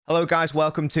Hello, guys.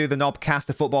 Welcome to the Knobcast,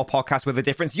 the football podcast with a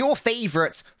difference. Your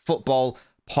favourite football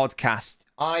podcast.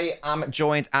 I am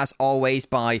joined, as always,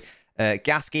 by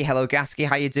Gasky. Hello, Gasky.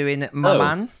 How you doing, my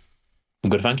man? I'm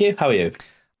good, thank you. How are you?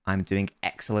 I'm doing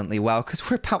excellently well because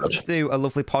we're about to do a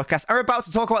lovely podcast. We're about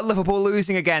to talk about Liverpool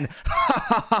losing again.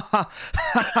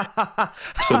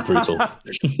 So brutal.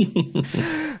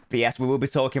 But yes, we will be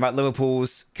talking about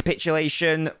Liverpool's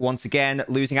capitulation once again,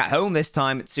 losing at home this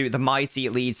time to the mighty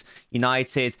Leeds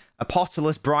United. A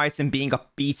potterless Brighton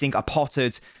beating a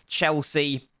pottered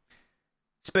Chelsea.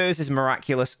 Spurs'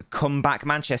 miraculous comeback.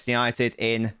 Manchester United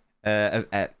in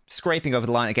scraping over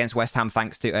the line against West Ham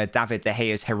thanks to David De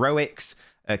Gea's heroics.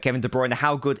 Kevin De Bruyne,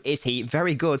 how good is he?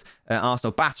 Very good.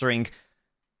 Arsenal battering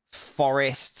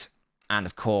Forest. And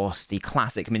of course, the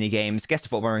classic mini-games. Guess the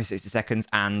football in 60 seconds.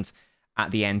 And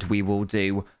at the end, we will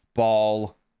do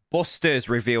Ball Busters.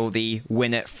 Reveal the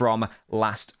winner from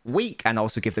last week. And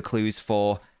also give the clues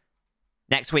for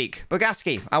next week.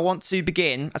 Bogaski, I want to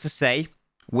begin, as I say,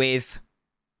 with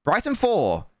Brighton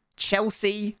 4,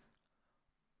 Chelsea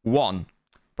 1.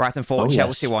 Brighton 4,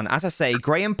 Chelsea 1. As I say,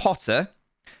 Graham Potter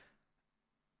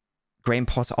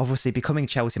obviously becoming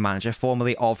Chelsea manager,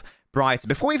 formerly of Brighton.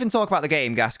 Before we even talk about the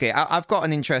game, Gasky, I've got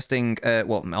an interesting,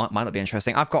 well, it might not be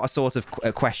interesting. I've got a sort of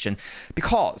question.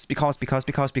 Because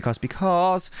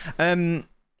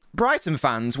Brighton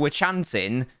fans were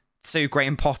chanting to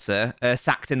Graham Potter,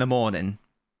 sacked in the morning.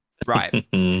 Right.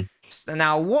 So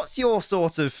now, what's your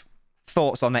sort of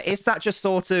thoughts on that? Is that just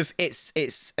sort of it's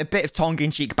a bit of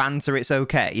tongue-in-cheek banter, it's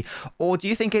okay, or do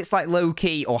you think it's like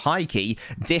low-key or high-key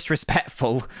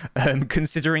disrespectful,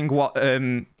 considering what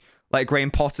like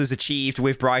Graham Potter's achieved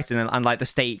with Brighton and like the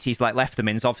state he's like left them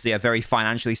in is obviously a very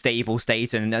financially stable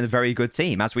state and a very good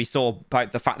team, as we saw by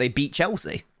the fact they beat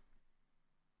Chelsea?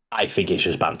 I think it's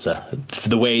just banter. For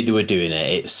the way they were doing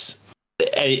it, it's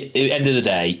at the end of the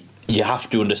day, you have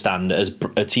to understand, as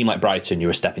a team like Brighton,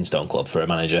 you're a stepping stone club for a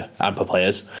manager and for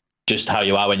players. Just how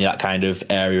you are when you're that kind of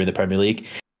area in the Premier League.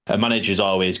 A manager's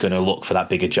always going to look for that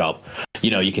bigger job.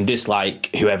 You know, you can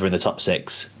dislike whoever in the top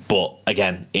six, but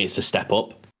again, it's a step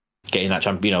up, getting that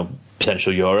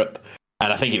potential Europe.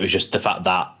 And I think it was just the fact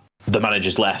that the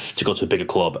manager's left to go to a bigger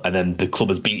club, and then the club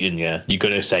has beaten you. You're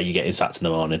going to say you're getting sacked in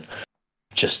the morning.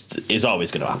 Just is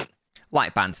always going to happen.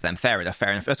 Like banter then. Fair enough.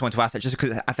 I just wanted to ask that just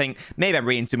because I think maybe I'm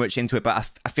reading too much into it, but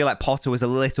I feel like Potter was a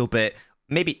little bit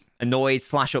maybe annoyed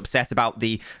 / upset about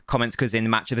the comments because in the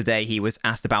match of the day he was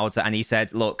asked about it and he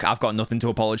said, look, I've got nothing to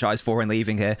apologise for in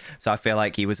leaving here. So I feel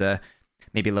like he was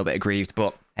maybe a little bit aggrieved,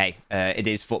 but hey, it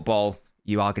is football.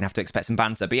 You are going to have to expect some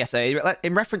banter. But yes,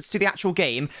 in reference to the actual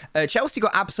game, Chelsea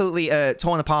got absolutely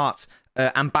torn apart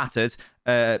and battered.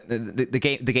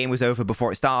 The game was over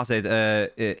before it started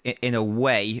in a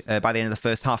way by the end of the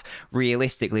first half.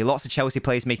 Realistically, lots of Chelsea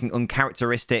players making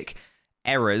uncharacteristic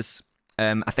errors.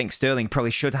 I think Sterling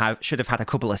probably should have had a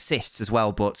couple assists as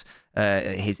well, but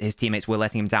his teammates were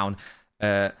letting him down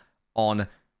on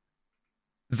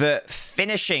the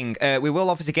finishing. We will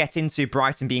obviously get into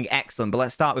Brighton being excellent, but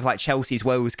let's start with like Chelsea's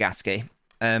woes, Gasky.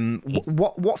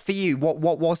 What for you?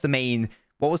 What was the main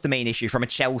issue from a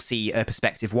Chelsea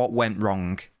perspective? What went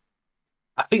wrong?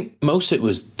 I think most of it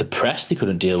was the press they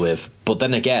couldn't deal with. But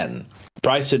then again,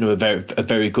 Brighton were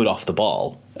very good off the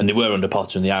ball, and they were under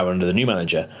Potter and they are under the new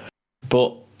manager.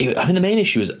 But I think the main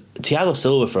issue is Thiago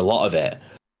Silva, for a lot of it,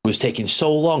 was taking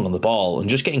so long on the ball and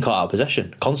just getting caught out of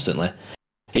possession constantly.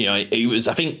 You know, it was,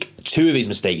 I think, two of his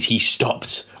mistakes he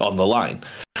stopped on the line.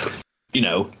 You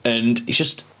know, and it's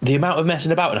just the amount of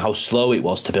messing about and how slow it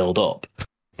was to build up.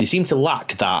 They seem to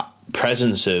lack that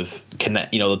presence of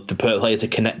the player to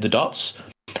connect the dots,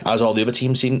 as all the other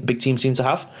big teams seem to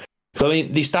have. So, I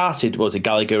mean, they started, what was it,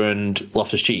 Gallagher and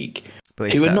Loftus-Cheek,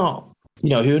 who are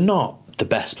not the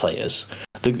best players.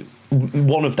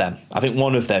 One of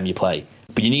them you play,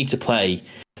 but you need to play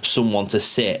someone to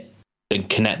sit and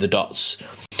connect the dots.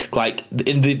 Like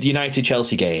in the United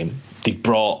Chelsea game, they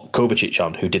brought Kovacic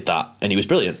on, who did that, and he was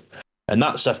brilliant. And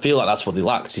I feel like that's what they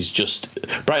lacked. Is just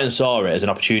Brighton saw it as an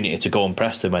opportunity to go and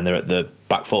press them when they're at the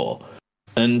back four,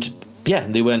 and yeah,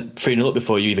 they went 3-0 up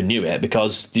before you even knew it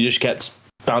because they just kept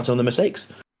bouncing on the mistakes.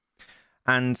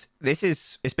 And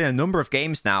it's been a number of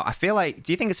games now. I feel like,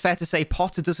 do you think it's fair to say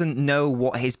Potter doesn't know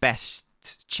what his best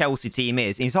Chelsea team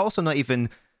is? He's also not even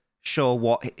sure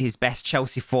what his best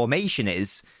Chelsea formation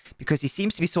is, because he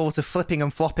seems to be sort of flipping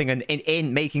and flopping and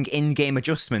making in-game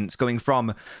adjustments, going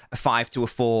from a 5 to a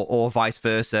 4 or vice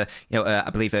versa. You know,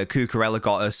 I believe Cucurella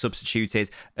got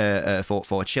substituted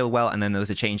for Chilwell, and then there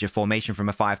was a change of formation from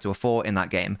a 5 to a 4 in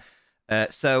that game.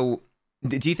 So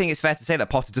Do you think it's fair to say that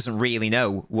Potter doesn't really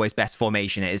know what his best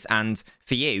formation is? And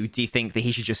for you, do you think that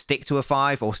he should just stick to a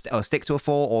 5 or stick to a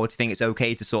 4, or do you think it's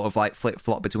okay to sort of like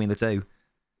flip-flop between the two?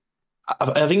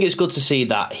 I think it's good to see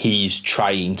that he's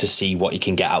trying to see what he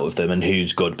can get out of them and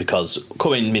who's good, because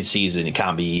coming mid-season, it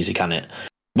can't be easy, can it?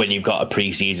 When you've got a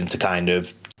pre-season to kind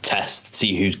of test,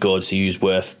 see who's good, see who's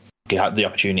worth the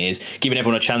opportunities, giving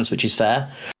everyone a chance, which is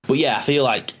fair. But yeah, I feel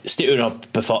like stick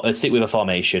with a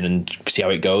formation and see how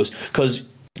it goes, because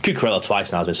Cucurella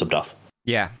twice now has been subbed off.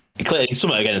 Yeah. Clearly,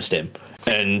 something against him.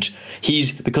 And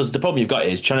because the problem you've got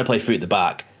is trying to play through at the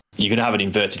back, you're going to have an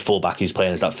inverted fullback who's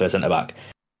playing as that first centre-back.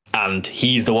 And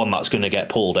he's the one that's going to get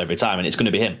pulled every time, and it's going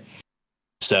to be him.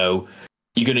 So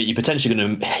his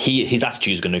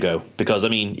attitude is going to go, because I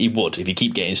mean he would if you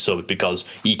keep getting subbed because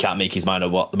he can't make his mind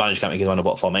up the manager can't make his mind up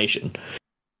what formation.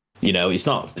 It's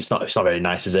not very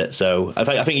nice, is it? So I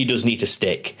think he does need to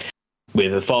stick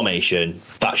with a formation.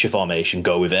 That's your formation.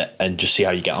 Go with it and just see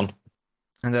how you get on.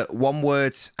 And a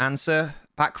one-word answer: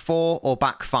 back 4 or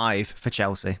back 5 for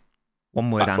Chelsea?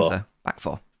 One-word answer: 4. Back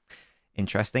 4.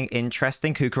 Interesting.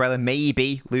 Cucurella may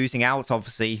be losing out,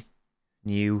 obviously,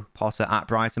 new Potter at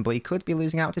Brighton, but he could be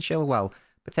losing out to Chilwell,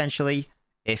 potentially,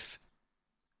 if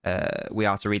we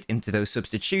are to read into those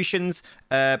substitutions.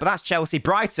 But that's Chelsea.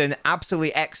 Brighton,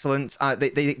 absolutely excellent. They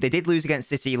did lose against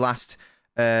City last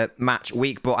match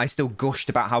week, but I still gushed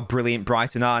about how brilliant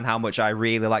Brighton are and how much I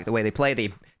really like the way they play.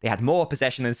 They had more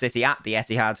possession than City at the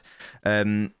Etihad.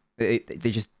 They're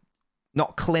just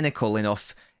not clinical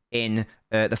enough in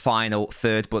the final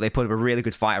third, but they put up a really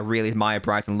good fight. I really admire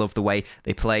Brighton, love the way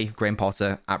they play. Graham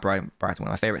Potter at Brighton, one of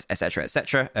my favourites, etc.,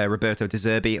 etc. Roberto De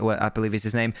Zerbi, I believe is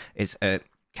his name, is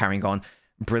carrying on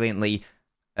brilliantly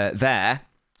there.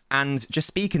 And just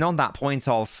speaking on that point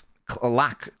of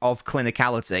lack of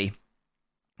clinicality,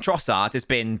 Trossard has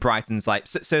been Brighton's, like,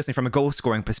 certainly from a goal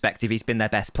scoring perspective, he's been their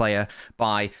best player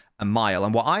by a mile.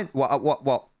 And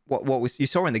what you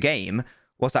saw in the game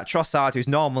was that Trossard, who's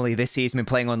normally this season been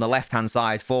playing on the left-hand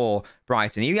side for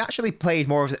Brighton, he actually played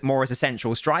more as a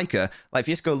central striker. Like, if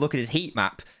you just go look at his heat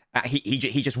map, he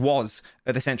just was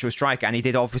the central striker, and he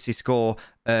did obviously score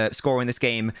in this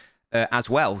game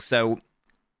as well. So,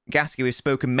 Gasky, we've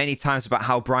spoken many times about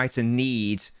how Brighton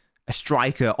need a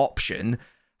striker option.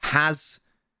 Have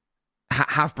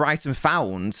Brighton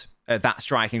found that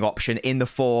striking option in the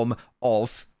form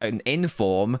of an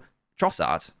in-form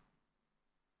Trossard?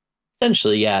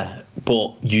 Essentially, yeah,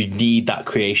 but you need that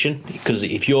creation, because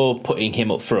if you're putting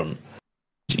him up front,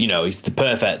 he's the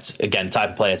perfect, again, type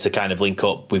of player to kind of link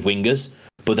up with wingers.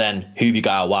 But then who have you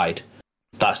got out wide?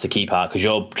 That's the key part, because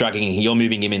you're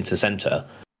moving him into centre.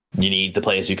 You need the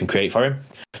players who can create for him.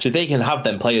 So if they can have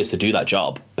them players to do that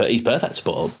job, but he's perfect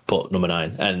to put number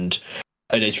 9. And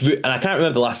I can't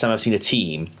remember the last time I've seen a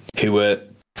team who were,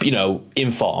 in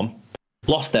form,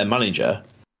 lost their manager,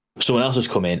 someone else has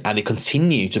come in, and they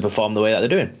continue to perform the way that they're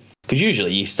doing. Because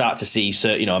usually you start to see,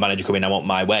 a manager come in, I want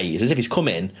my way. It's as if he's come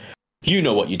in, you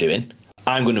know what you're doing,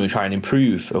 I'm going to try and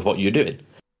improve of what you're doing.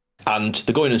 And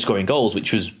they're going and scoring goals,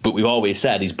 but we've always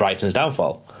said is Brighton's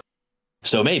downfall.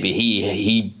 So maybe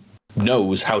he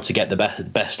knows how to get the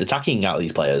best attacking out of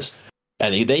these players.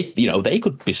 And they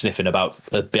could be sniffing about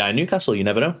behind Newcastle, you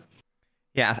never know.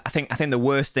 Yeah, I think the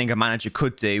worst thing a manager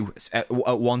could do, at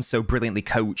once so brilliantly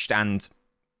coached and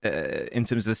in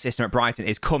terms of the system at Brighton,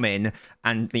 is come in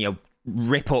and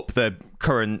rip up the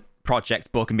current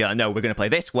project book and be like, no, we're going to play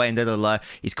this way, and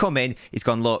he's come in, he's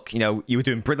gone, look, you were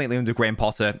doing brilliantly under Graham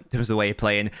Potter in terms of the way you're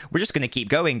playing. We're just going to keep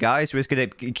going, guys. We're just going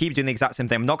to keep doing the exact same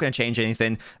thing. I'm not going to change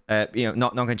anything.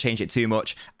 Not going to change it too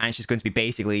much, and it's just going to be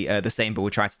basically the same, but we'll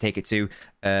try to take it to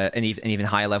an even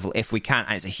higher level if we can.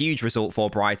 And it's a huge result for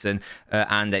Brighton,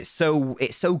 and it's so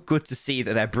good to see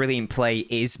that their brilliant play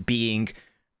is being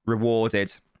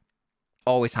rewarded.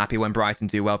 Always happy when Brighton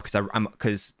do well,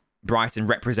 because Brighton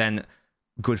represent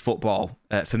good football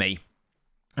for me.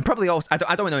 And probably also,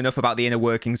 I don't know enough about the inner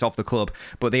workings of the club,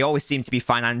 but they always seem to be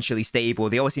financially stable.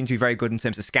 They always seem to be very good in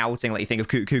terms of scouting. Like, you think of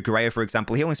Cucurella, for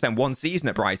example. He only spent one season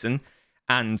at Brighton,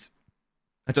 and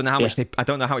I don't know how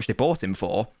much they bought him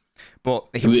for. But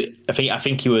I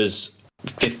think he was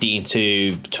 15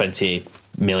 to 20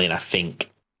 million. I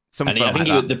think.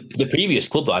 The previous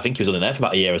club, though, I think he was only there for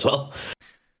about a year as well.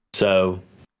 So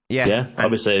yeah,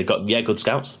 obviously they got good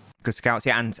scouts. Good scouts,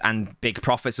 yeah, and big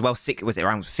profits as well. Was it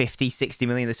around 50-60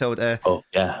 million they sold? A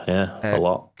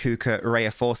lot.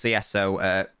 Cucurella for.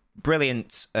 So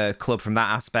brilliant club from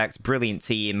that aspect. Brilliant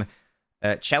team.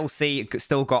 Chelsea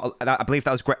still got. I believe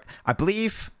that was great. I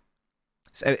believe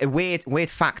a weird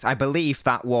fact. I believe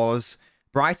that was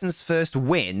Brighton's first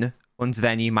win under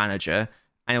their new manager,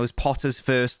 and it was Potter's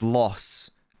first loss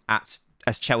at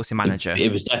as Chelsea manager.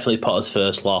 It was definitely Potter's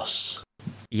first loss.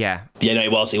 Yeah. Yeah, no,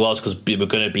 it was because we were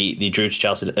going to beat the drew to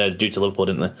Chelsea, drew to Liverpool,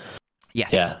 didn't they?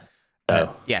 Yes.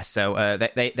 Yeah. So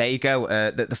there you go.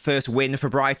 The first win for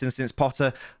Brighton since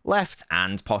Potter left,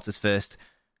 and Potter's first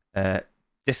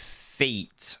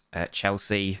defeat.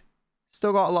 Chelsea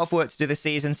still got a lot of work to do this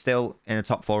season. Still in a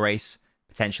top 4 race,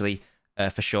 potentially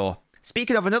for sure.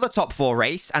 Speaking of another top 4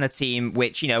 race and a team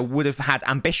which, would have had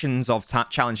ambitions of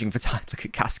challenging for time. Look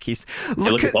at Gaskies.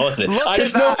 Looking forward to it. I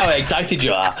just know how excited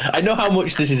you are. I know how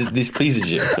much this pleases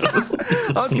you.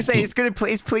 I was going to say,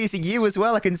 it's pleasing you as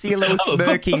well. I can see a little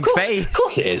smirking face. Of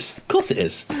course it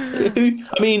is.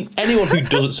 I mean, anyone who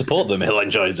doesn't support them, he'll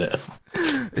enjoys it.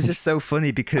 It's just so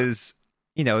funny because,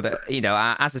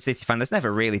 as a City fan, there's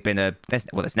never been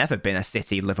a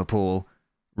City-Liverpool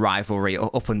rivalry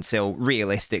up until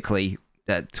realistically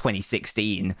the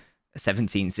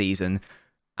 2016-17 season,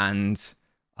 and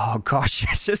oh gosh,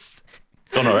 it's just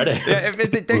gone already.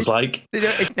 It's like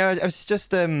it's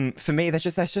just for me, there's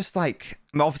just like,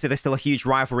 obviously there's still a huge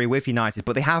rivalry with United,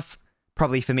 but they have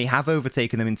probably for me have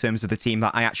overtaken them in terms of the team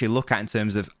that I actually look at in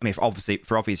terms of, obviously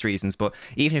for obvious reasons, but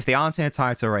even if they aren't in a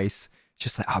title race, it's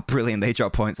just like, oh brilliant, they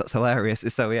drop points, that's hilarious.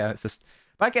 So yeah, it's just,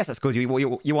 but I guess that's good. You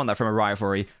want that from a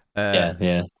rivalry.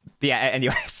 Yeah.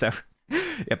 Anyway, so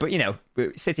yeah, but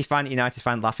City fan, United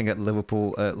fan laughing at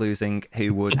Liverpool losing.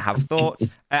 Who would have thought?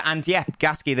 And yeah,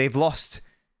 Gasky, they've lost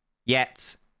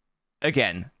yet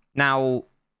again. Now,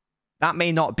 that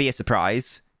may not be a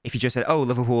surprise if you just said, "Oh,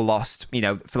 Liverpool lost,"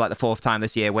 for like the 4th time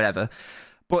this year, whatever.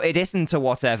 But it isn't a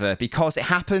whatever, because it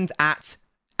happened at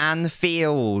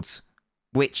Anfield,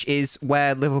 which is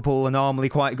where Liverpool are normally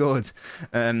quite good.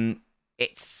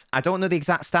 I don't know the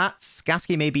exact stats.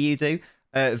 Gasky, maybe you do.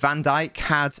 Van Dijk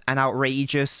had an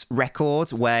outrageous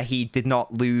record where he did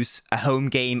not lose a home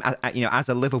game, as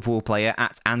a Liverpool player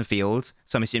at Anfield.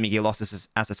 So I'm assuming he lost as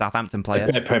a Southampton player.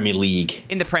 In the Premier League.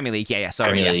 In the Premier League, yeah.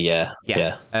 Sorry, Premier League,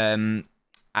 yeah.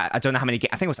 I don't know how many.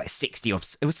 I think it was like 60.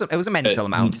 It was a mental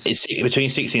amount. It's between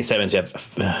 60 and 70.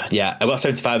 Yeah, I've got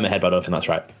 75 in my head, but I don't think that's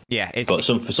right. Yeah, but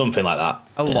for something like that.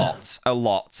 A lot. It's a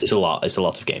lot. It's a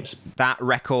lot of games. That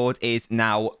record is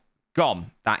now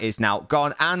gone.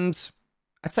 And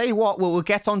I tell you what, we'll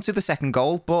get on to the second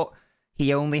goal, but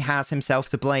he only has himself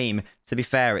to blame. To be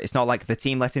fair, it's not like the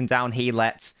team let him down. He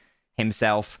let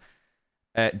himself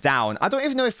down. I don't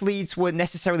even know if Leeds were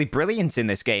necessarily brilliant in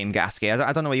this game, Gasky.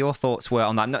 I don't know what your thoughts were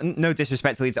on that. No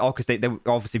disrespect to Leeds at all, because they were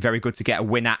obviously very good to get a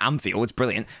win at Anfield. It's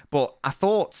brilliant. But I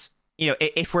thought,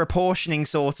 if we're apportioning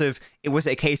sort of, it was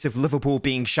a case of Liverpool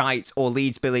being shite or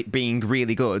Leeds being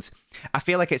really good. I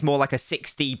feel like it's more like a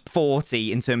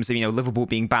 60-40 in terms of, Liverpool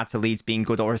being bad to Leeds being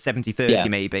good, or a 70-30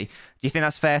 maybe. Do you think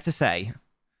that's fair to say?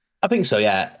 I think so,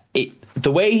 yeah.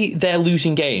 The way they're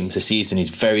losing games this season is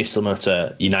very similar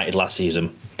to United last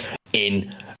season.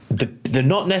 They're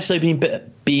not necessarily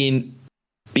being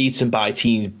beaten by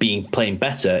teams playing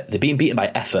better. They're being beaten by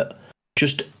effort.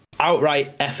 Just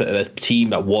outright effort of a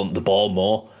team that want the ball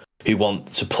more, who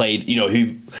want to play.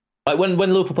 Who like when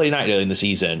Liverpool played United early in the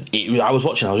season. I was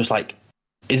watching. I was just like,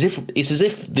 it's as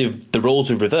if the roles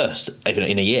were reversed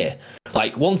in a year.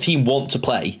 Like one team want to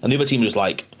play, and the other team was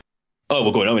like, oh,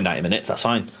 we're going home in 90 minutes, that's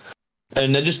fine.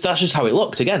 And that's just how it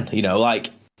looked again,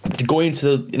 like going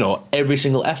to every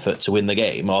single effort to win the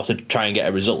game or to try and get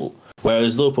a result.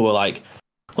 Whereas Liverpool were like,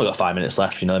 we've got 5 minutes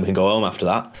left, then we can go home after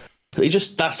that.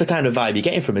 That's the kind of vibe you're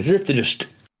getting from it. It's as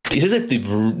if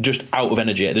they're just out of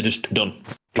energy. They're just done.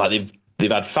 Like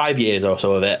they've had 5 years or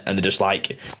so of it, and they're just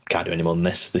like, can't do any more than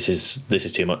this. This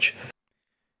is too much.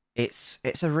 It's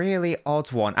a really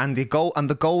odd one, and the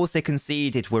goals they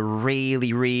conceded were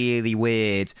really, really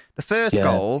weird. The first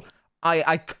goal,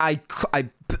 I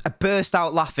burst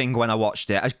out laughing when I watched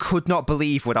it. I could not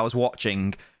believe what I was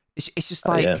watching. It's just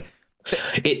like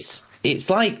it's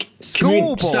like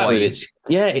schoolboy. It's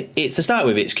to start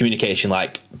with. It's communication.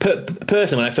 Like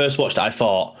personally, when I first watched it, I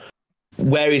thought,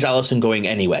 where is Alisson going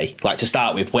anyway? Like to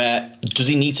start with, where does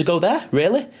he need to go there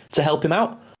really to help him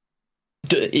out?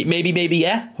 Maybe,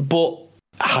 yeah, but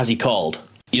has he called?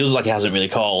 He looks like he hasn't really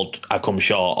called, I've come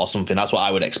short or something. That's what I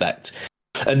would expect.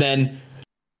 And then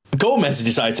Gomez has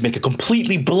decided to make a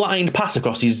completely blind pass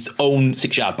across his own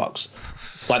 6-yard box.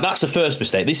 Like, that's the first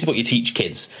mistake. This is what you teach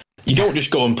kids. You don't just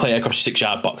go and play across your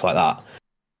 6-yard box like that.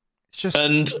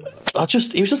 And it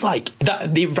was just like,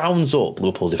 that. It rounds up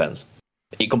Liverpool's defence.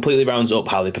 It completely rounds up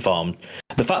how they performed.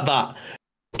 The fact that,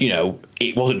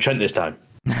 it wasn't Trent this time.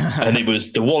 And it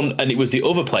was the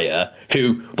other player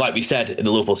who, like we said in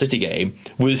the Liverpool City game,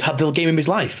 had the game of his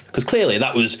life, because clearly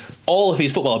that was all of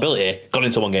his football ability gone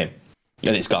into one game,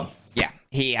 and it's gone. Yeah,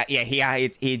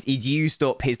 he'd used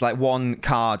up his like one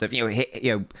card of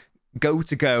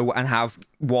go and have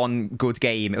one good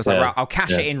game. It was like, right, I'll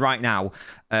cash it in right now.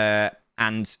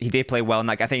 And he did play well, and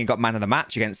like I think he got man of the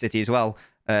match against City as well.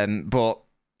 But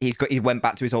he went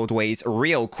back to his old ways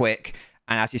real quick,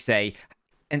 and as you say,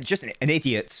 and just an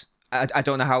idiot. I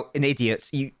don't know how an idiot.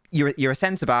 You're a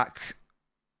centre back,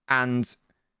 and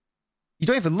you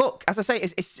don't even look. As I say,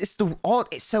 it's the odd.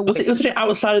 It's so. Wasn't it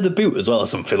outside of the boot as well or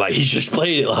something? Like he's just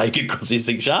played it like across his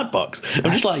 6-yard box.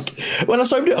 I'm just like, when I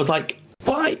saw him do it, I was like,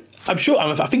 why? I'm sure.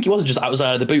 I think he wasn't just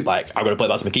outside of the boot. Like I'm going to play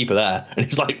back to my keeper there, and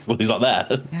he's like, well, he's not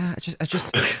there. Yeah,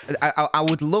 I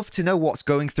would love to know what's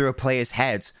going through a player's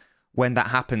head when that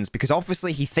happens, because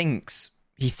obviously he thinks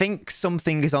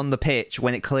something is on the pitch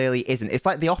when it clearly isn't. It's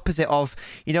like the opposite of,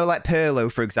 like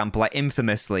Pirlo, for example, like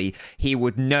infamously, he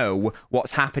would know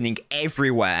what's happening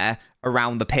everywhere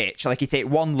around the pitch. Like he'd take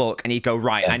one look and he'd go,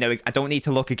 right, I know, I don't need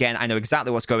to look again. I know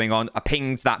exactly what's going on. I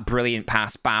pinged that brilliant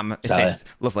pass, bam, assist,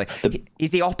 lovely.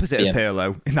 He's the opposite of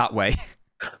Pirlo in that way.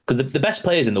 Because the best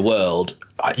players in the world,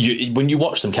 when you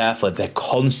watch them carefully, they're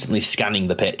constantly scanning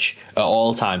the pitch at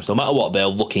all times. No matter what, they're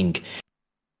looking,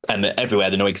 and everywhere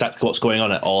they know exactly what's going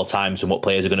on at all times and what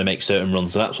players are going to make certain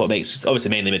runs. And that's what makes, obviously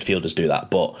mainly midfielders do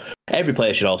that, but every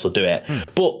player should also do it.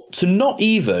 But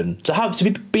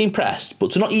to be impressed, but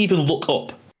to not even look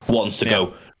up once to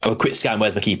go, a quick scan,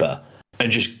 where's my keeper?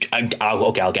 And just,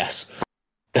 I'll guess.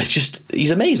 It's just,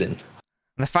 he's amazing.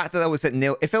 And the fact that that was at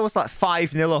 0, if it was like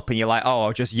 5-0 up and you're like, oh,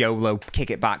 I'll just YOLO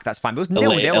kick it back, that's fine. But it was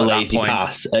 0-0 at that lazy point.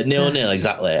 Pass at 0-0,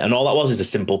 exactly. And all that was is a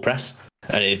simple press.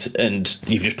 And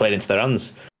you've just played into their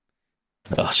hands.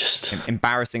 Oh, just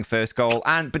embarrassing first goal.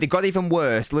 But it got even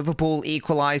worse. Liverpool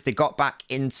equalised. They got back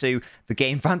into the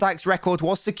game. Van Dijk's record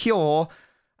was secure.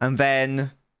 And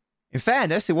then, in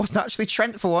fairness, it wasn't actually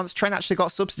Trent for once. Trent actually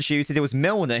got substituted. It was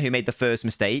Milner who made the first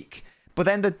mistake. But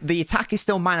then the attack is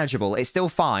still manageable. It's still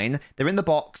fine. They're in the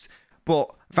box. But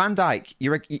Van Dijk,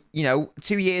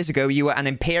 2 years ago, you were an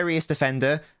imperious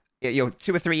defender. 2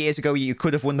 or 3 years ago, you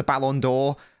could have won the Ballon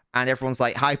d'Or. And everyone's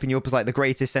like hyping you up as like the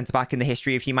greatest centre-back in the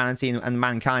history of humanity and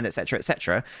mankind, etc.,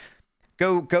 etc.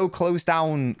 Go close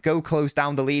down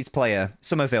the Leeds player.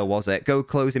 Somerville, was it? Go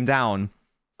close him down.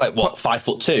 Like what,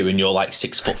 5'2", and you're like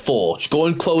 6'4"? Just go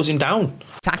and close him down.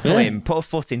 Tackle him, put a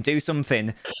foot in, do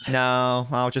something. No,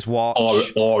 I'll just watch.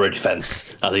 Or a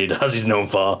defence, as he's known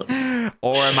for.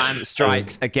 Or a man that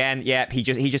strikes again. Yep, he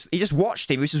just watched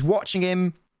him. He was just watching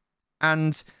him,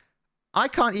 and I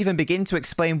can't even begin to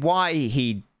explain why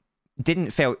he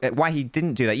didn't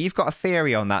do that. You've got a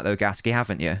theory on that though, Gasky,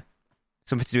 haven't you?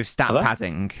 Something to do with stat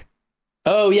padding.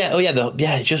 Oh yeah.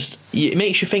 It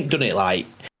makes you think, doesn't it? Like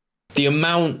the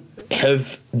amount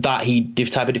of the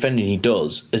type of defending he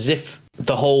does, as if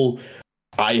the whole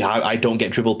I don't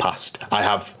get dribbled past.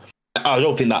 I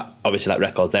don't think that obviously that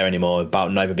record's there anymore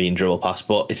about never being dribbled past,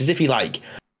 but it's as if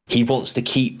he wants to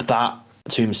keep that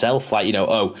to himself, like,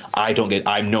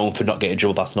 I'm known for not getting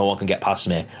dribbled past, no one can get past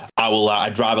me.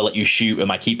 I'd rather let you shoot and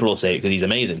my keeper will save it because he's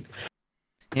amazing.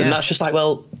 Yeah. And that's just like,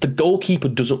 well, the goalkeeper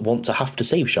doesn't want to have to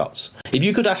save shots. If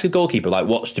you could ask a goalkeeper, like,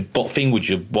 what thing would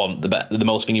you want, the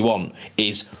most thing you want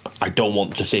is, I don't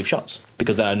want to save shots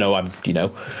because then I know I'm,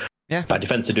 bad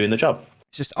defensive doing the job.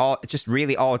 It's just odd. It's just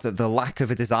really odd that the lack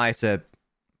of a desire to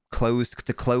close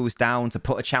down, to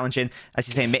put a challenge in. As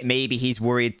you say, maybe he's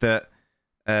worried that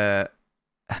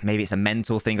maybe it's a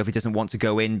mental thing if he doesn't want to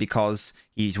go in because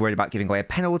he's worried about giving away a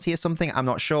penalty or something. I'm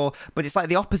not sure. But it's like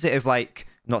the opposite of, like,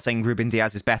 I'm not saying Ruben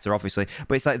Diaz is better, obviously,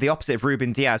 but it's like the opposite of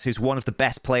Ruben Diaz, who's one of the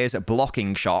best players at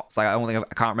blocking shots. Like, I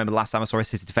can't remember the last time I saw a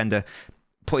City defender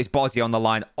put his body on the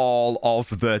line all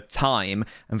of the time.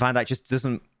 And Van Dijk just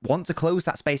doesn't want to close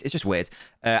that space. It's just weird.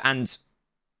 And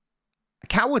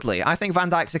cowardly. I think Van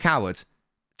Dijk's a coward,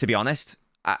 to be honest.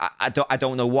 I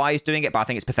don't know why he's doing it, but I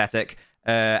think it's pathetic.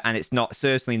 And it's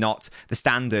certainly not the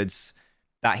standards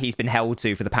that he's been held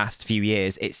to for the past few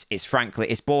years. It's frankly,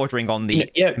 it's bordering on the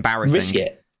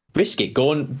embarrassing. Risk it.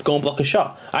 Go and block a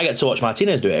shot. I get to watch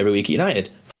Martinez do it every week at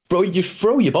United. Just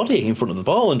throw your body in front of the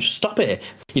ball and just stop it.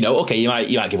 Okay, you might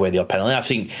give away the odd penalty. I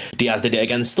think Diaz did it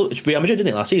against Real Madrid,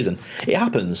 didn't it, last season? It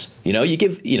happens.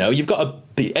 You've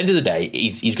got to. End of the day,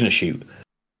 he's going to shoot.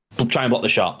 Try and block the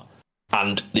shot,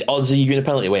 and the odds of you getting a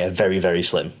penalty away are very, very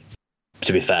slim.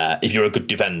 To be fair, if you're a good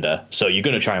defender, so you're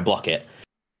going to try and block it.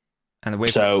 And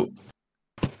with that,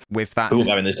 we wouldn't be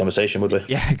having this conversation, would we?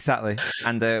 Yeah, exactly.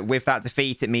 And with that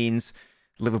defeat, it means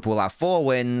Liverpool have 4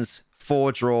 wins,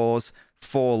 4 draws,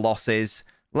 4 losses.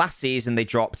 Last season, they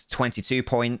dropped 22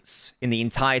 points in the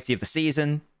entirety of the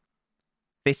season.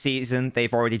 This season,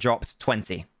 they've already dropped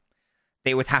 20.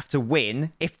 they would have to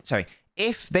win.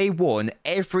 If they won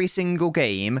every single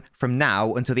game from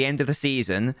now until the end of the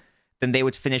season, then they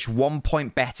would finish 1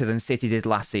 point better than City did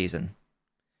last season.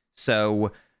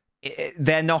 So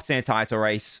they're not in a title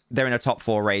race. They're in a top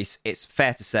 4 race. It's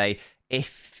fair to say,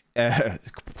 if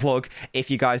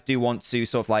you guys do want to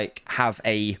sort of like have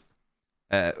a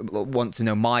want to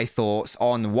know my thoughts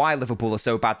on why Liverpool are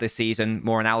so bad this season,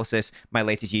 more analysis, my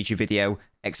latest YouTube video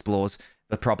explores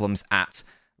the problems at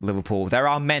Liverpool. There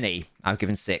are many. I've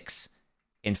given 6,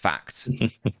 in fact.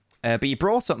 But you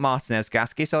brought up Martinez,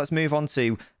 Gasky, so let's move on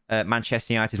to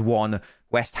Manchester United 1,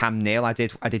 West Ham 0. I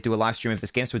did do a live stream of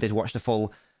this game, so I did watch the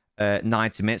full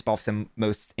 90 minutes, but obviously I'm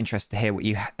most interested to hear what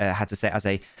you had to say as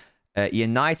a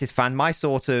United fan. My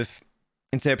sort of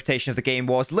interpretation of the game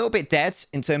was a little bit dead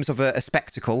in terms of a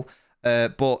spectacle,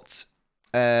 but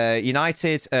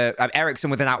United, Eriksen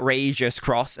with an outrageous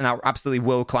cross, an absolutely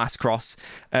world-class cross,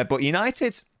 but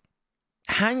United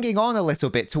hanging on a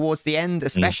little bit towards the end,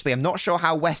 especially. I'm not sure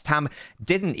how West Ham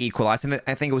didn't equalise. And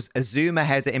I think it was a Zuma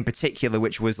header in particular,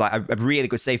 which was like a really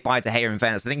good save by De Gea in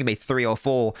fairness. I think he made 3 or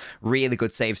 4 really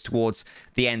good saves towards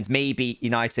the end. Maybe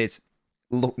United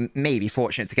maybe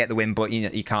fortunate to get the win, but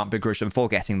you can't begrudge them for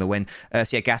getting the win.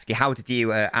 So yeah, Gasky, how did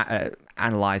you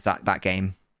analyse that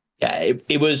game? Yeah,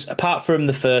 it was, apart from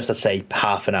the first, I'd say,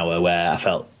 half an hour where I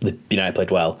felt the United played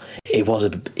well, it was,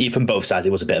 from both sides,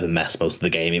 it was a bit of a mess most of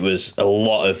the game. It was a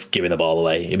lot of giving the ball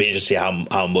away. It'd be interesting to see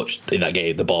how much in that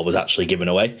game the ball was actually given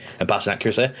away and passing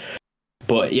accuracy.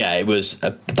 But yeah, it was,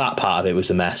 that part of it was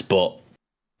a mess. But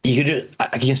you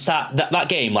can start, that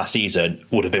game last season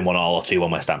would have been 1-1 or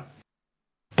 2-1 West Ham.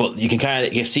 But you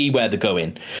can see where they're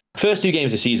going. First 2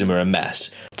 games of the season were a mess.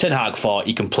 Ten Hag thought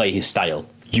he can play his style.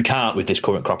 You can't with this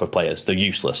current crop of players. They're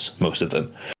useless, most of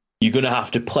them. You're going to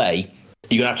have to play.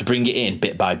 You're going to have to bring it in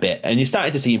bit by bit. And you're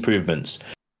starting to see improvements.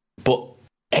 But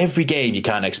every game, you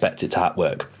can't expect it to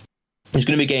work. There's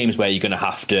going to be games where you're going to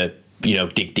have to,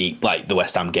 dig deep, like the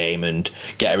West Ham game, and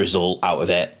get a result out of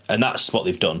it. And that's what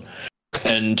they've done.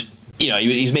 And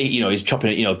he's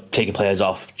chopping it, taking players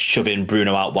off, shoving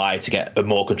Bruno out wide to get a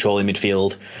more control in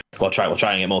midfield. We'll try and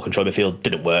get more control in midfield.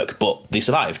 Didn't work, but they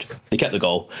survived. They kept the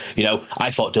goal. I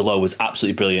thought Delot was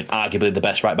absolutely brilliant, arguably the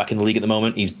best right back in the league at the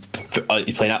moment. He's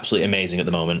playing absolutely amazing at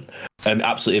the moment,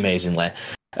 absolutely amazingly.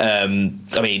 How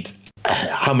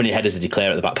many headers did he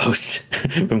clear at the back post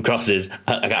from crosses?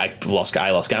 I lost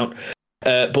count.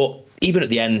 But even at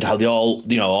the end, how all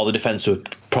the defence were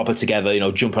proper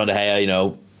together, jumping on De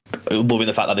Gea, loving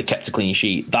the fact that they kept a clean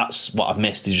sheet. That's what I've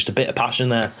missed, is just a bit of passion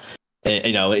there.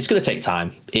 It's going to take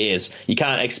time. It is. You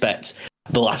can't expect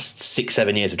the last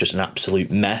 6-7 years of just an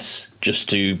absolute mess just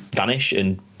to vanish,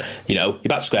 and you're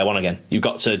back to square one again. You've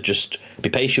got to just be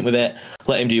patient with it,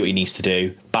 let him do what he needs to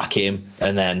do, back him,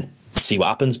 and then see what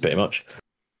happens, pretty much.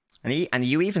 And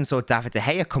you even saw David De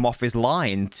Gea come off his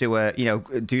line to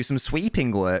do some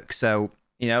sweeping work. So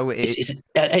it's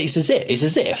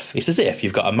as if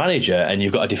you've got a manager and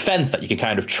you've got a defence that you can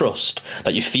kind of trust,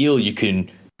 that you feel you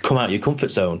can come out of your comfort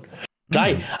zone.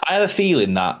 I have a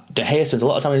feeling that De Gea spends a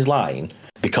lot of time on his line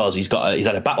because he's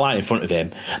had a back line in front of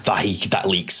him that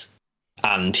leaks,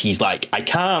 and he's like, I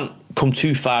can't come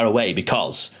too far away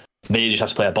because they just have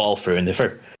to play a ball through and they're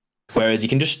through. Whereas you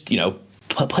can just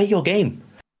play your game.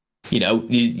 He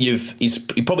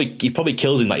probably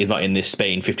kills him that he's not in this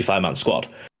Spain 55-man squad,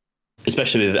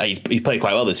 especially with he's played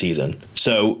quite well this season.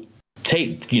 So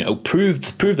prove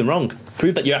them wrong.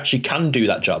 Prove that you actually can do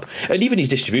that job. And even his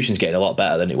distribution's getting a lot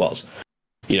better than it was.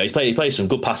 He plays some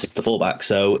good passes to the fullback,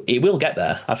 so it will get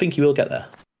there. I think he will get there.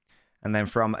 And then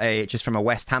from a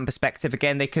West Ham perspective,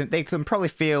 again, they can probably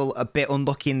feel a bit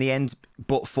unlucky in the end,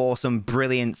 but for some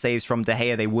brilliant saves from De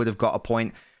Gea, they would have got a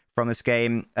point from this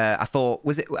game. I think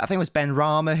it was Ben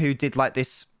Rama who did like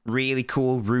this really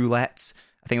cool roulette.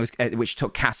 I think it was which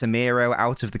took Casemiro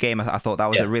out of the game. I thought that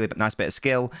was a really nice bit of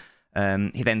skill.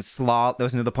 He then there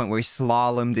was another point where he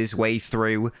slalomed his way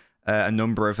through a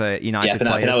number of United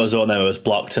players. That was one that was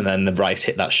blocked, and then the Rice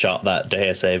hit that shot that De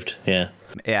Gea saved. Yeah.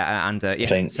 Yeah, and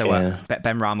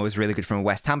Ben Rama was really good from a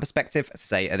West Ham perspective. As I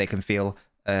say, they can feel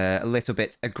a little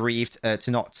bit aggrieved to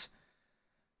not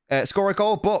score a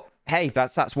goal, but hey,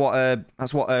 that's what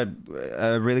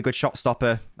a really good shot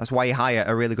stopper. That's why you hire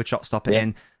a really good shot stopper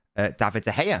in David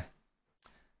De Gea.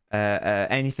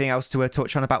 Anything else to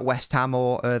touch on about West Ham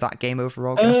or that game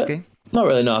overall, Gasky? Not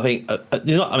really. No, I think like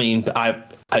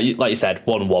you said,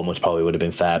 1-1 would have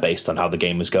been fair based on how the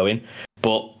game was going,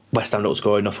 but West Ham don't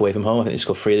score enough away from home. I think they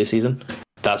scored 3 this season.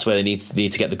 That's where they need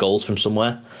to get the goals from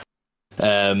somewhere.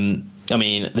 I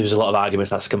mean, there was a lot of arguments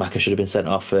that Skamaka should have been sent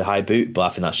off for high boot, but I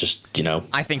think that's just,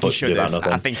 I think he should have.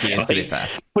 I think he is, to be fair.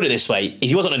 Put it this way, if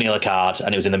he wasn't on a yellow card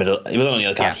and it was in the middle, if he wasn't on a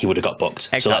yellow card, he would have got booked.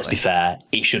 Exactly. So let's be fair,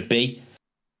 he should be.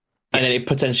 And then it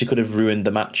potentially could have ruined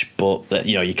the match, but,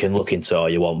 you can look into all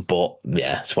you want, but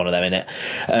yeah, it's one of them,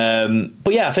 innit?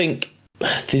 But yeah, I think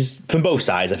there's, from both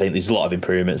sides, I think there's a lot of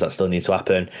improvements that still need to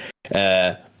happen.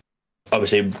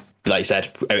 Obviously, like you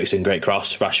said, Eriksen, great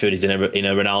cross. Rashford is in a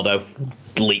Ronaldo,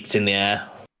 leaped in the air.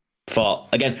 Thought,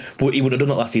 again, he would have done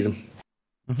that last season.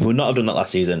 He would not have done that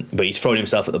last season, but he's thrown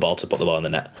himself at the ball to put the ball in the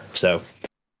net. So,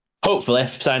 hopefully,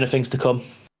 sign of things to come,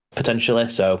 potentially.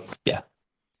 So, yeah.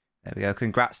 There we go.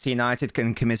 Congrats to United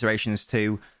and commiserations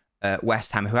to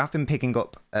West Ham, who have been picking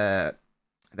up... their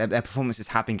performances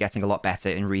have been getting a lot better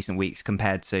in recent weeks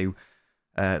compared to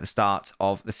the start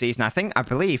of the season. I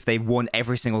believe they've won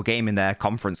every single game in their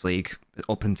Conference League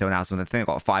up until now. So I think they've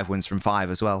got 5 wins from 5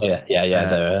 as well. Yeah.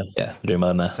 They're doing well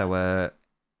in there. So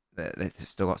they've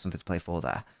still got something to play for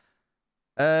there.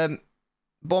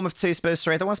 Bournemouth 2, Spurs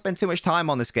 3. I don't want to spend too much time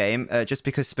on this game, just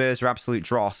because Spurs are absolute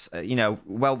dross.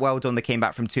 Well done. They came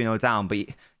back from 2-0 down, but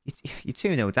you're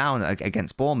 2-0 down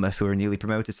against Bournemouth, who are a newly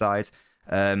promoted side.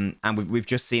 And we've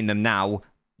just seen them now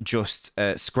just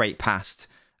scrape past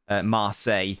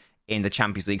Marseille in the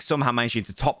Champions League, somehow managing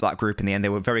to top that group in the end. They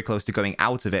were very close to going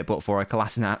out of it, but for a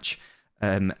Kolasinac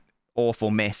awful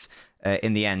miss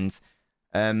in the end.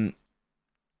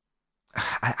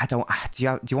 I don't.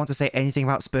 Do you want to say anything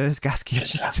about Spurs, Gasky?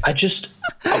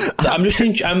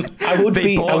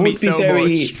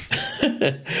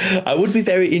 I would be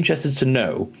very interested to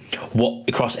know what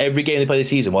across every game they play this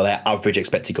season what their average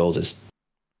expected goals is,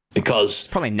 because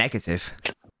probably negative.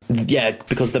 Yeah,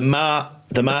 because the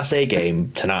Marseille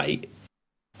game tonight,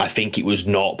 I think it was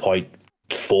 0.4,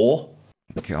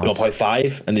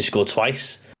 0.5, and they scored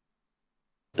twice.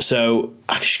 So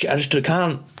I just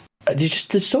can't.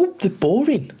 They're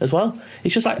boring as well.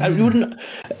 It's just like you wouldn't.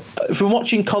 From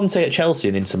watching Conte at Chelsea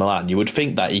and Inter Milan, you would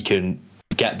think that he can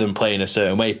get them playing a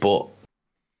certain way, but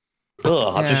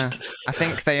I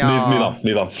think they are.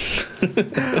 Move on.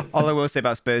 All I will say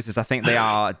about Spurs is I think they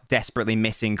are desperately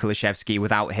missing Kulusevski.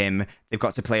 Without him, they've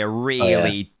got to play a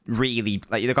really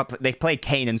like they play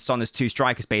Kane and Son as 2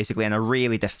 strikers basically, and a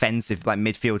really defensive like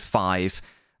midfield 5.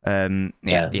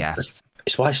 Yeah.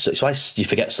 It's why you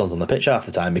forget Son on the pitch half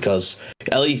the time, because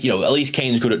at least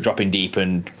Kane's good at dropping deep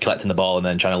and collecting the ball and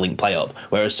then trying to link play up,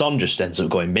 whereas Son just ends up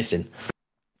going missing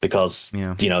because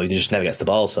he just never gets the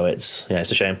ball. So it's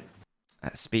a shame.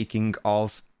 Speaking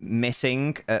of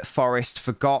missing, Forest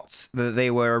forgot that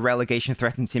they were a relegation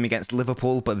threatened team against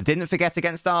Liverpool, but they didn't forget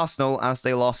against Arsenal as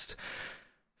they lost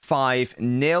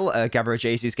 5-0. Gabriel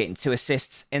Jesus getting 2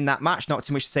 assists in that match. Not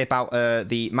too much to say about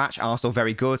the match. Arsenal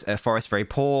very good. Forest very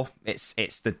poor. It's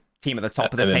the team at the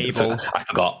top of the table. I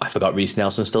forgot Reece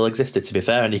Nelson still existed, to be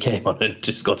fair, and he came on and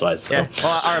just scored twice. So. Yeah.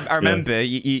 Well, I remember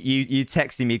you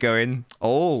texting me going,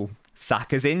 "Oh,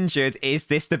 Saka's injured. Is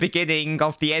this the beginning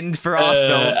of the end for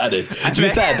Arsenal?" I did. To be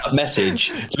fair,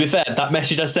 that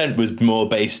message I sent was more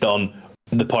based on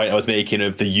the point I was making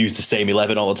of they use the same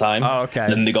 11 all the time. Oh, okay.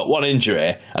 And then they got one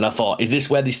injury, and I thought, is this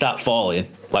where they start falling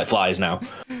like flies now?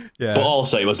 Yeah. But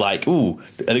also, it was like, ooh,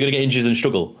 are they going to get injured and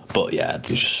struggle? But yeah,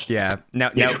 they just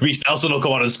Now Reece Nelson will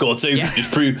come on and score too. Yeah.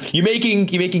 Just prove you're making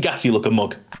Gassy look a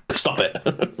mug. Stop it.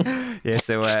 Yeah.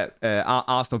 So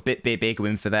Arsenal big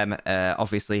win for them.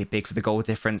 Obviously big for the goal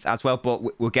difference as well.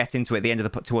 But we'll get into it at the end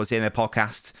of towards the end of the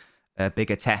podcast.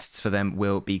 Bigger tests for them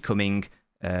will be coming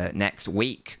next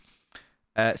week.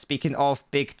 Speaking of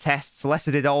big tests,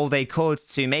 Leicester did all they could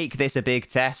to make this a big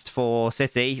test for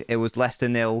City. It was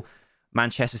Leicester 0,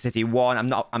 Manchester City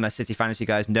 1. I'm a City fan, as you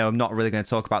guys know. I'm not really going to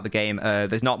talk about the game.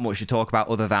 There's not much to talk about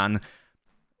other than,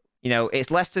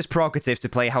 it's Leicester's prerogative to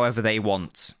play however they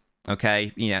want.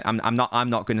 Okay, I'm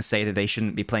not going to say that they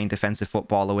shouldn't be playing defensive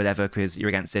football or whatever because you're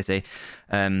against City.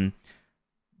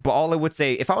 But all I would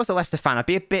say, if I was a Leicester fan, I'd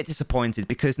be a bit disappointed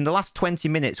because in the last 20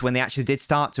 minutes, when they actually did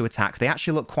start to attack, they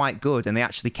actually looked quite good and they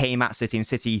actually came at City, and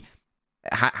City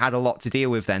had a lot to deal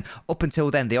with then. Up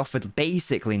until then, they offered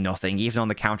basically nothing, even on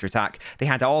the counter-attack. They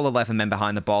had all 11 men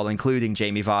behind the ball, including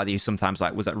Jamie Vardy, who sometimes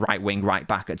was at right wing, right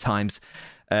back at times.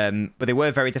 But they were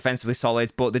very defensively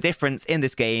solid. But the difference in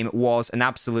this game was an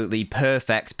absolutely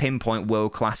perfect, pinpoint,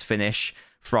 world-class finish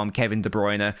from Kevin De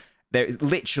Bruyne.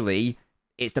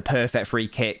 It's the perfect free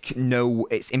kick. No,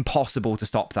 it's impossible to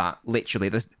stop that. Literally,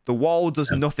 the wall does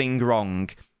nothing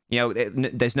wrong.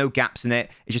 There's no gaps in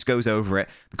it. It just goes over it.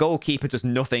 The goalkeeper does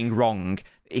nothing wrong.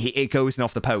 It goes in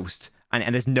off the post,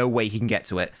 and there's no way he can get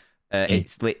to it.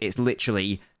 It's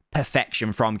literally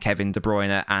perfection from Kevin De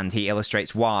Bruyne, and he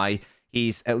illustrates why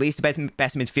He's at least the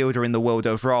best midfielder in the world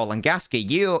overall. And Gasky,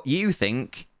 you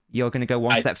think you're going to go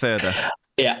one step further?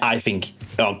 Yeah, I think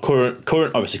on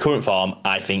current form,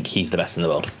 I think he's the best in the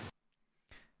world.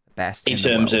 Best in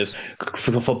terms of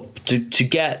to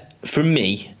get from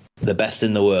me the best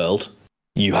in the world,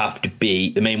 you have to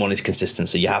be, the main one is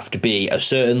consistency. You have to be a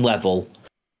certain level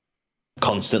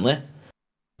constantly.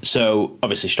 So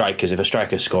obviously strikers, if a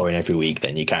striker's scoring every week,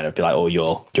 then you kind of be like, oh,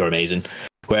 you're amazing.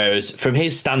 Whereas from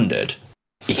his standard,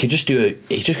 he could just do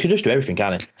everything,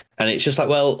 can't he? And it's just like,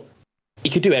 well, he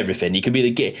could do everything. He could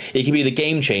be the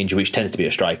game changer, which tends to be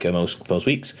a striker most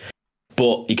weeks.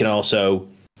 But he can also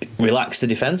relax the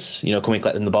defence, coming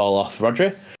collecting the ball off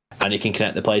Rodri, and he can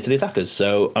connect the play to the attackers.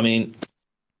 So I mean,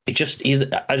 I just think he's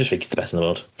the best in the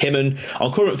world. Him, and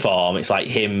on current form, it's like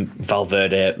him,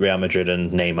 Valverde, Real Madrid,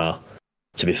 and Neymar.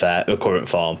 To be fair, current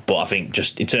form, but I think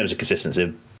just in terms of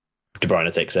consistency, De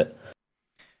Bruyne takes it.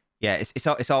 Yeah,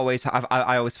 it's always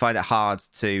I always find it hard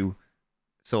to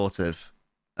sort of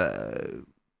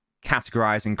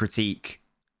categorize and critique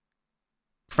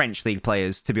French league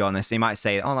players. To be honest, you might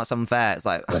say, "Oh, that's unfair." It's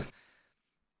like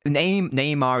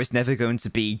Neymar is never going to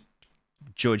be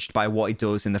judged by what he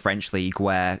does in the French league,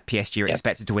 where PSG are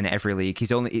expected to win every league.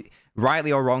 He's only,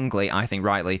 rightly or wrongly, I think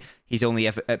rightly, he's only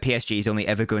ever at PSG. He's only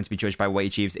ever going to be judged by what he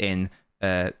achieves in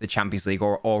the Champions League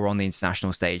or on the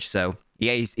international stage. So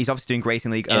yeah, he's obviously doing great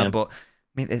in League 1, but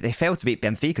I mean, they failed to beat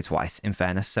Benfica twice, in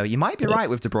fairness. So you might be right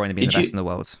with De Bruyne being the best in the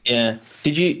world. Yeah.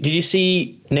 Did you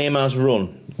see Neymar's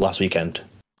run last weekend?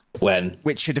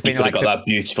 Which should have been got that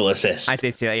beautiful assist. I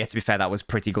did see that. Yeah, to be fair, that was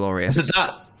pretty glorious. So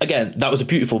that was a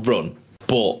beautiful run.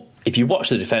 But if you watch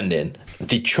the defending,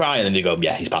 they try and then they go,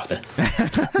 yeah, he's past me.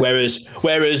 whereas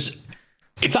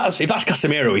if that's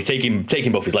Casemiro, he's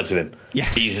taking both his legs with him. Yeah,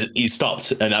 he's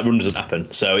stopped, and that run doesn't happen.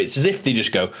 So it's as if they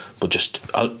just go, well,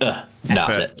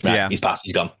 that's it. Right, he's passed,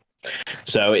 he's gone.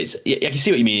 So I can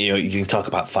see what you mean. You can talk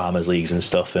about farmers leagues and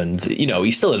stuff, and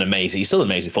he's still an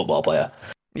amazing football player.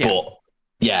 Yeah. But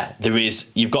yeah,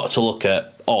 you've got to look at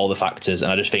all the factors,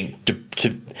 and I just think to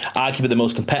arguably the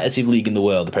most competitive league in the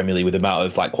world, the Premier League, with the amount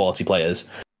of quality players,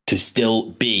 to still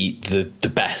be the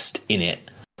best in it,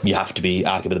 you have to be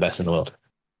arguably the best in the world.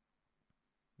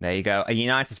 There you go. A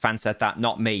United fan said that,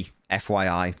 not me.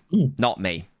 FYI, not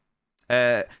me.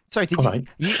 Sorry,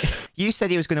 you said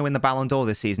he was going to win the Ballon d'Or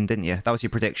this season, didn't you? That was your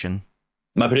prediction.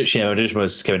 My prediction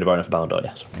was Kevin De Bruyne for Ballon d'Or.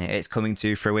 Yes, it's coming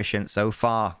to fruition so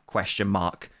far? Question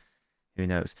mark. Who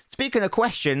knows? Speaking of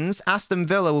questions, Aston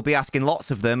Villa will be asking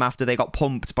lots of them after they got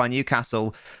pumped by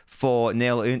Newcastle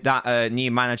 4-0. That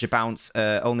new manager bounce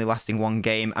only lasting one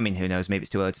game. I mean, who knows? Maybe it's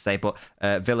too early to say, but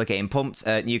Villa getting pumped.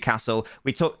 Newcastle,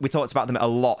 we talked about them a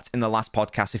lot in the last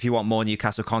podcast. If you want more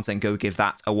Newcastle content, go give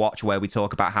that a watch, where we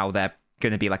talk about how they're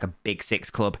going to be like a Big Six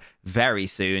club very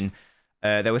soon.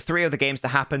 There were 3 other games that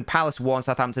happened. Palace 1,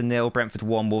 Southampton 0, Brentford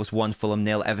 1, Wolves 1, Fulham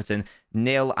 0, Everton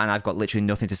 0, and I've got literally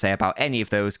nothing to say about any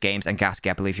of those games. And Gasky,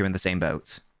 I believe you're in the same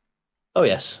boat. Oh,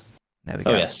 yes. There we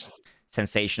go. Oh, yes.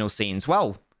 Sensational scenes.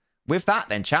 Well, with that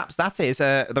then, chaps, that is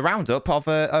the roundup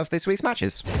of this week's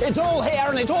matches. It's all here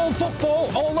and it's all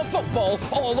football, all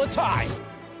the time.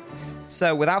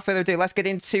 So, without further ado, let's get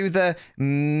into the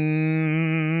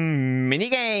mini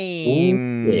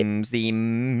games. The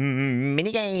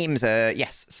mini games.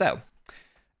 Yes. So,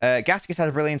 Gaskus had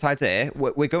a brilliant idea.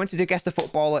 We're going to do Guess the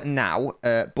Footballer now,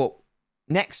 but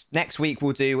next week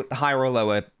we'll do the higher or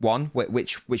lower one,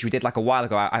 which we did like a while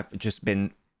ago. I've just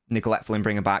been neglectful in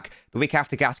bringing back. The week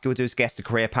after Gasky will do Guess the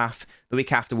Career Path. The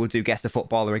week after we'll do Guess the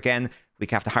Footballer again.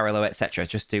 Week after higher or lower, etc.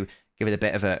 Just to give it a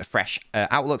bit of a fresh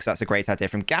outlook. So that's a great idea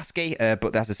from Gasky.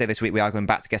 But as I say, this week we are going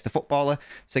back to Guess the Footballer.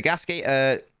 So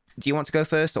Gasky, do you want to go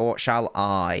first or shall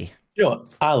I? Sure,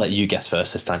 I'll let you guess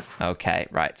first this time. Okay,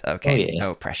 right. Okay, oh, yeah.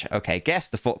 No pressure. Okay, Guess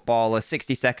the Footballer.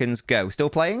 60 seconds, go. Still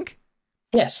playing?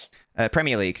 Yes.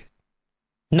 Premier League?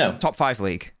 No. Top 5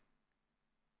 league?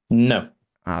 No.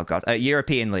 Oh, God.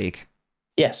 European League?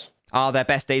 Yes. Are there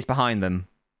best days behind them?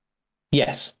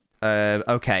 Yes.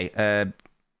 Okay.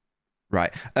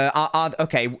 Right.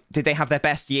 Okay. Did they have their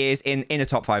best years in a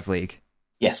top 5 league?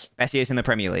 Yes. Best years in the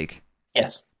Premier League?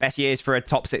 Yes. Best years for a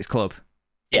top 6 club?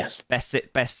 Yes.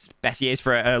 Best years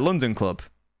for a London club?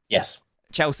 Yes.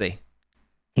 Chelsea?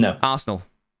 No. Arsenal?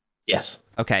 Yes.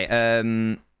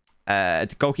 Okay.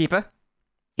 Goalkeeper?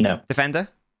 No. Defender?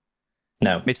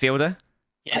 No. Midfielder?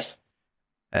 Yes.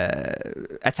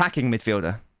 Attacking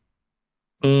midfielder?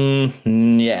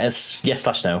 Yes.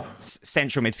 Yes/no.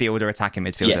 Central midfielder, attacking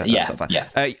midfielder. Yeah. Sort of yeah.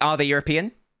 Are they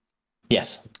European?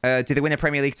 Yes. Did they win a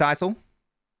Premier League title?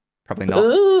 Probably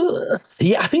not.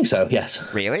 Yeah, I think so. Yes.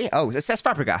 Really? Oh, it says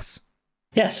Fabregas.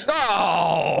 Yes.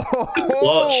 Oh,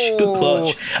 Good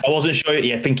clutch. I wasn't sure.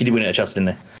 Yeah, I think he did win it at Chelsea,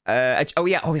 didn't he?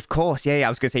 Of course. Yeah. I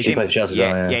was going to say He played for Chelsea as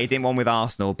well, yeah. he didn't one with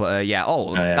Arsenal, but yeah.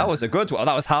 That was a good one.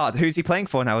 That was hard. Who's he playing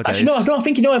for nowadays? Actually, no. I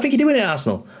think he did win it at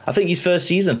Arsenal. I think his first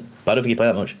season, but I don't think he played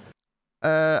that much.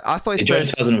 I thought he joined in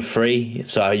 2003,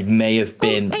 so he may have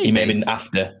been. He may have been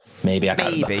after. Maybe I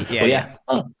can't remember. Yeah.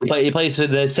 But yeah. He plays for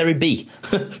the Serie B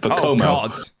for Como.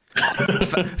 God.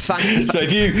 So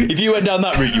if you went down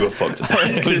that route, you were fucked.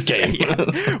 This game.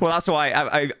 Well, that's why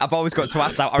I've always got to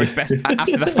ask that. Best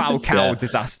after the Falcao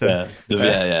disaster.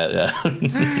 Yeah.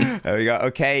 There we go.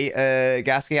 Okay,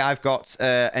 Gasky, I've got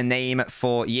a name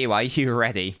for you. Are you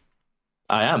ready?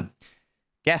 I am.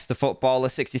 Guess the footballer.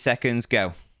 60 seconds.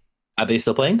 Go. Are they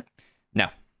still playing? No.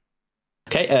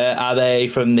 Okay. Are they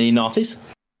from the noughties?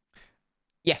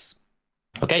 Yes.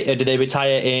 Okay. Did they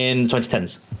retire in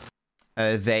 2010s?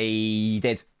 They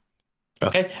did.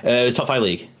 Okay. Top 5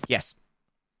 league? Yes.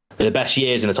 The best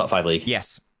years in the top 5 league?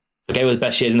 Yes. Okay. Were the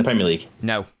best years in the Premier League?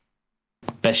 No.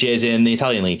 Best years in the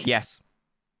Italian league? Yes.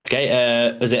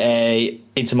 Okay. Was it a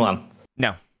Inter Milan?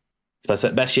 No.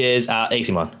 Best years at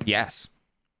AC Milan? Yes.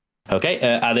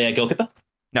 Okay. Are they a goalkeeper?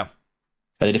 No. Are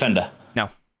they a defender? No.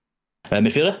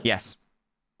 Midfielder? Yes.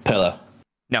 Pirlo?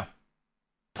 No.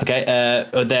 Okay.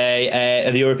 Are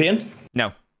they European?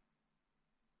 No.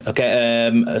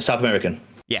 Okay. South American?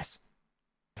 Yes.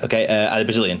 Okay. Are they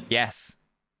Brazilian? Yes.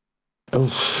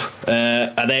 Oof.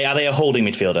 Are they a holding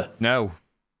midfielder? No.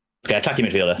 Okay. Attacking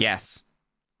midfielder? Yes.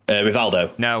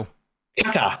 Rivaldo? No.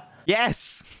 Kaká?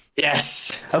 Yes.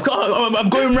 Yes. I'm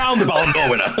going round the Ballon d'Or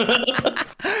winner.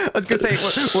 I was going to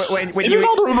say, when you...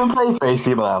 Rivaldo even play for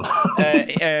AC Milan?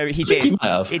 He did.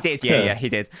 He did, yeah, he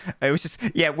did. It was just,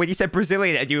 when you said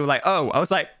Brazilian and you were like, oh, I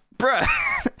was like, bruh.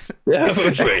 Yeah,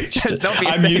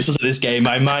 I'm useless at this game.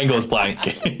 My mind goes blank.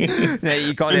 Yeah,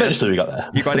 you got it. Eventually we got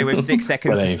there. You got it with 6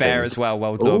 seconds to spare as well.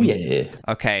 Well done. Oh, yeah.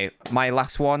 Okay, my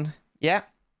last one. Yeah.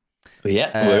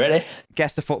 Yeah, we're ready.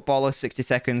 Guess the footballer, 60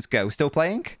 seconds, go. Still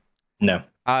playing? No.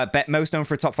 Bet most known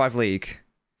for a top 5 league?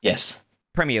 Yes.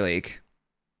 Premier League?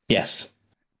 Yes.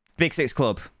 Big 6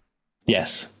 club?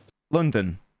 Yes.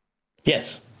 London?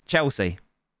 Yes. Chelsea?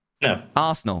 No.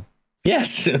 Arsenal?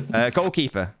 Yes.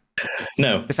 Goalkeeper?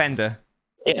 No. Defender?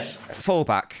 Yes.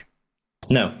 Fullback?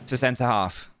 No. To centre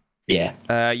half?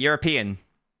 Yeah. European?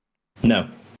 No.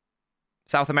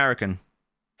 South American?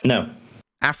 No.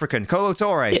 African? Kolo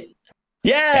Toure?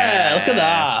 Yeah, yes. Look at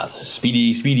that.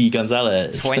 Speedy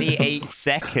Gonzalez. 28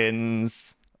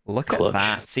 seconds. Look Clutch.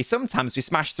 At that. See, sometimes we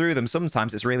smash through them.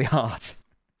 Sometimes it's really hard.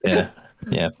 Yeah.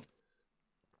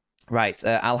 Right.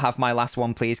 I'll have my last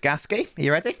one, please. Gasky, are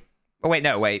you ready? Oh, wait.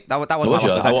 That was my last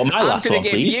one. I want my last one,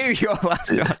 please. I'm going to give you your last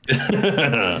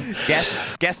one.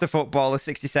 Guess the footballer.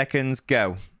 60 seconds.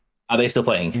 Go. Are they still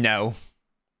playing? No.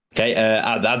 Okay.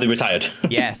 Are they retired?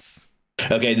 Yes.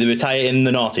 Okay. Do they retire in the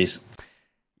noughties?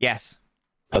 Yes.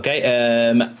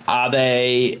 Okay. Are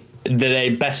they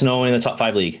best known in the top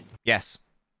 5 league? Yes.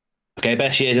 Okay.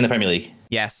 Best years in the Premier League?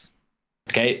 Yes.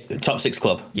 Okay. Top 6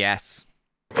 club? Yes.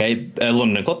 Okay.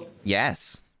 London club?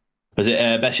 Yes. Was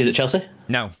it best years at Chelsea?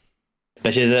 No.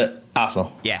 Best years at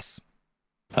Arsenal? Yes.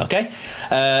 Okay.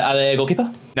 Are they a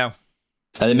goalkeeper? No.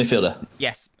 Are they a midfielder?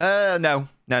 Yes. No.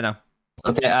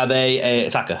 Okay. Are they a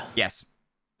attacker? Yes.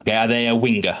 Okay. Are they a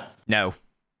winger? No.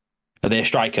 Are they a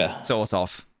striker? Sort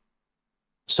of.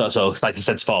 So it's like a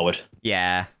centre forward.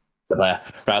 Yeah. Right.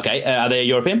 Okay. Are they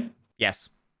European? Yes.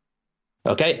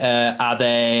 Okay. Are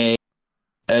they?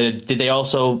 Did they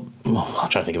also? I'm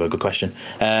trying to think of a good question.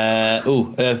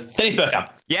 Dennis Bergkamp.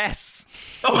 Yes.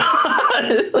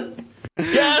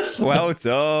 Yes. Well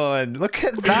done. Look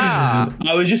at that.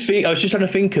 I was just trying to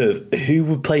think of who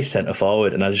would play centre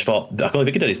forward, and I just thought I can't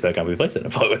think of Dennis Bergkamp who would play centre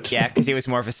forward. Yeah, because he was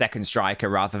more of a second striker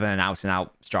rather than an out and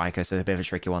out striker, so a bit of a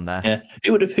tricky one there. Yeah.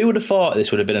 Who would have thought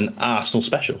this would have been an Arsenal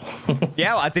special?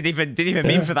 Yeah, well, I didn't even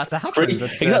mean for that to happen.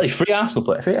 Exactly, 3 Arsenal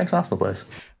players. 3 ex-Arsenal players.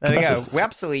 There we go. We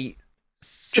absolutely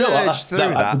surged through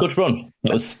that. Good run.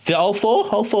 That was all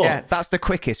four. Yeah, that's the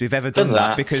quickest we've ever done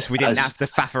that because we didn't have to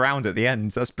faff around at the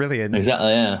end. That's brilliant. Exactly.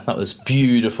 Yeah, that was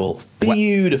beautiful.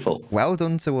 Beautiful. Well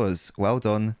done to us. Well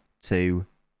done to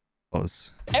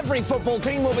us. Every football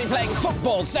team will be playing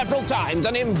football several times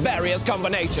and in various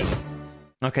combinations.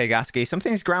 Okay, Gasky,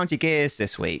 something's ground your gears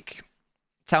this week.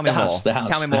 Tell me more.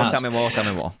 Tell me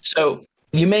more. So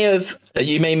you may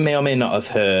or may not have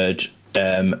heard.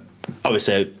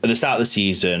 Obviously, at the start of the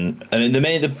season, I mean,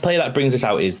 the player that brings this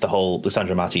out is the whole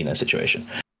Lisandro Martinez situation.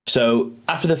 So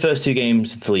after the first 2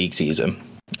 games of the league season,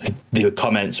 the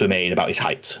comments were made about his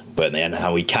height, weren't they, and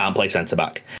how he can't play centre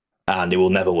back and it will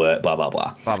never work, blah blah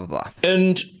blah, blah blah blah.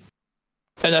 And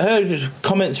And I heard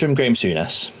comments from Graham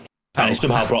Souness. And he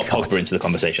somehow brought Pogba into the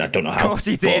conversation. I don't know how. Of course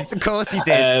he did. Of course he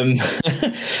did.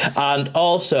 And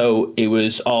also, it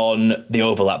was on the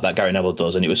overlap that Gary Neville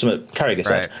does, and it was something Carragher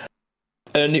said.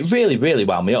 And it really, really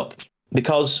wound me up.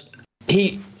 Because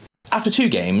after 2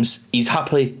 games, he's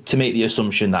happy to make the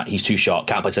assumption that he's too short,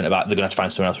 can't play centre-back, they're going to have to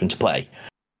find someone else for him to play.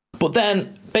 But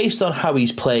then, based on how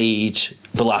he's played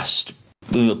the last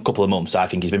couple of months, I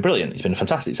think he's been brilliant. He's been a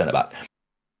fantastic centre-back.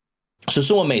 So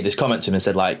someone made this comment to him and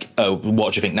said, like, oh,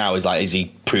 what do you think now? Has he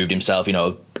proved himself, a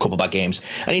couple of bad games?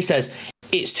 And he says,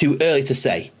 it's too early to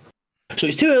say. So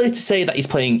it's too early to say that he's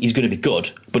going to be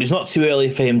good, but it's not too early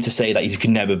for him to say that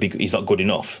he's not good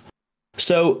enough.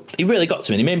 So he really got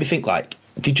to me. He made me think, like,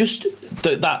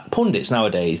 that pundits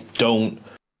nowadays don't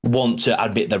want to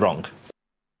admit they're wrong.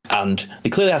 And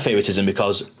they clearly have favouritism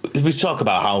because we talk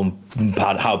about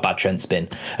how bad Trent's been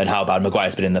and how bad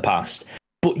Maguire's been in the past.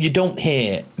 But you don't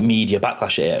hear media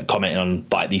backlash here commenting on,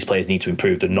 like, these players need to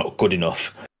improve, they're not good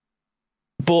enough.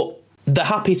 But they're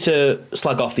happy to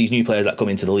slag off these new players that come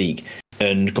into the league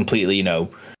and completely,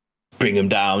 bring them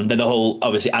down. Then the whole,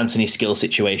 obviously, Anthony skill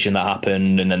situation that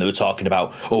happened, and then they were talking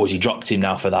about, oh, has he dropped him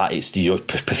now for that? It's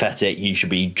pathetic, he should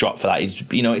be dropped for that.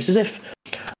 It's as if,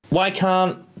 why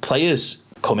can't players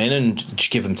come in and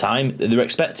just give them time? They're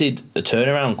expected a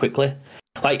turnaround quickly.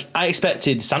 Like, I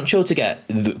expected Sancho to get...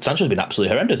 Sancho's been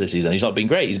absolutely horrendous this season. He's not been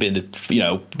great. He's been,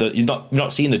 you're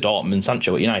not seeing the Dortmund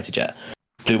Sancho at United yet.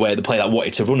 The way the player that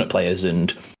wanted to run at players,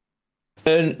 and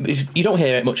you don't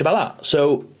hear much about that.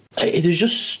 So it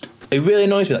really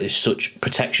annoys me that there's such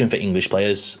protection for English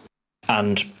players.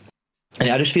 And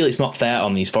I just feel it's not fair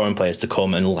on these foreign players to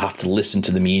come and have to listen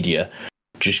to the media,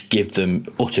 just give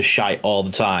them utter shite all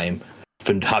the time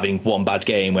for having one bad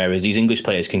game, whereas these English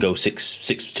players can go 6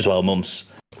 to 12 months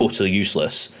utterly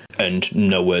useless and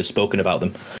no words spoken about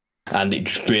them. And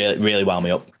it really, really wound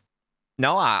me up.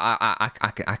 No,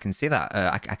 I can see that.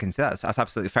 I can see that. That's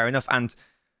absolutely fair enough. And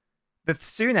the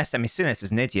Souness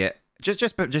is an idiot.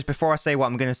 Just before I say what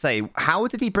I'm going to say, how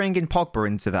did he bring in Pogba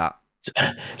into that?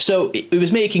 So he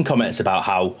was making comments about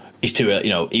how it's too early.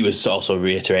 He was also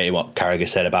reiterating what Carragher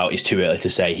said about it's too early to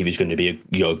say he was going to be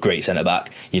a great centre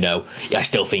back. I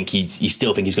still think he's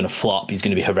going to flop. He's going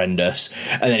to be horrendous.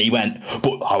 And then he went,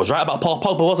 but I was right about Paul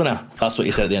Pogba, wasn't I? That's what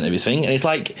he said at the end of his thing. And it's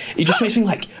like, it just makes me think,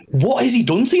 like, what has he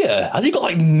done to you? Has he got,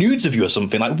 like, nudes of you or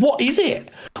something? Like, what is it?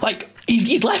 Like,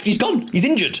 he's left. He's gone. He's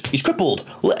injured. He's crippled.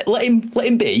 Let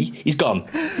him be. He's gone.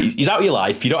 He's out of your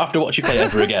life. You don't have to watch him play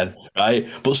ever again, right?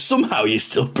 But somehow you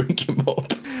still bring him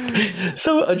up.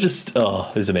 So it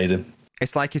was amazing.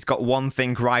 It's like he's got one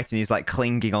thing right and he's like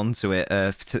clinging onto it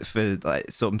for like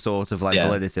some sort of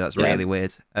validity. That's really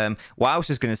weird. What I was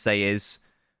just going to say is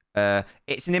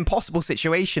it's an impossible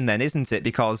situation then, isn't it?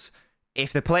 Because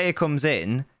if the player comes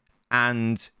in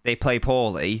and they play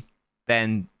poorly,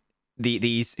 then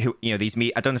these I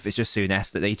don't know if it's just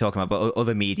Souness that they're talking about, but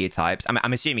other media types.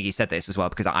 I'm assuming he said this as well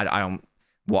because I don't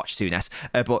watch Souness,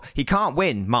 but he can't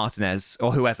win Martinez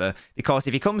or whoever because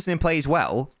if he comes in and plays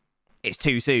well, it's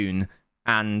too soon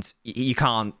and you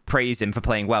can't praise him for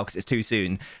playing well because it's too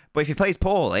soon. But if he plays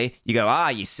poorly, you go,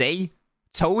 you see,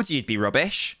 told you you'd be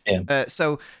rubbish. Yeah.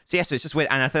 So it's just weird,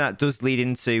 and I think that does lead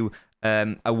into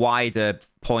a wider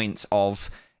point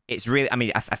of it's really. I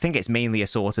mean, I think it's mainly a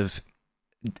sort of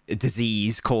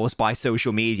disease caused by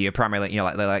social media, primarily,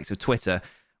 like the likes of Twitter,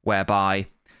 whereby.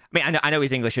 I mean, I know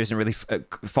his English doesn't really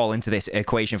fall into this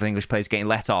equation for English players getting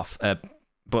let off,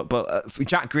 but for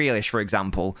Jack Grealish, for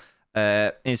example,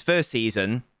 in his first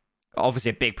season,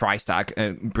 obviously a big price tag,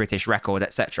 British record,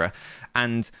 etc.,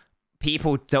 and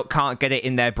people can't get it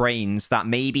in their brains that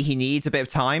maybe he needs a bit of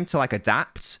time to like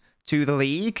adapt to the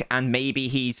league, and maybe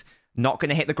he's not going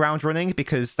to hit the ground running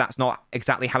because that's not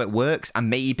exactly how it works, and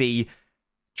maybe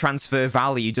transfer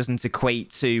value doesn't equate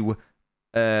to.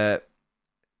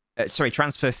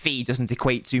 Transfer fee doesn't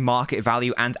equate to market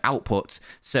value and output.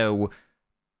 So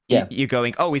you're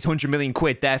going, he's 100 million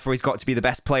quid, therefore he's got to be the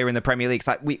best player in the Premier League. It's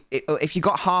like if you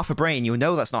got half a brain, you'll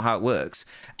know that's not how it works.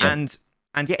 Yeah.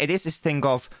 And it is this thing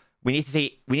of we need to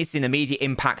see an immediate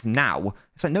impact now.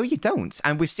 It's like, no, you don't.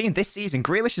 And we've seen this season,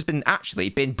 Grealish has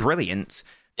been brilliant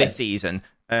this season.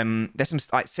 There's some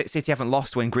like City haven't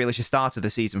lost when Grealish has started the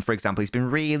season, for example. He's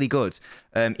been really good,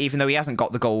 even though he hasn't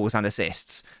got the goals and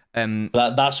assists.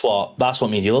 That's what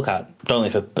media look at, don't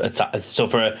they? So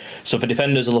for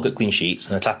defenders, they look at clean sheets,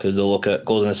 and attackers, they look at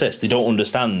goals and assists. They don't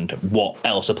understand what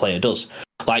else a player does.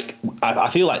 Like I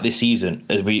feel like this season,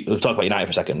 as we'll talk about United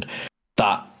for a second,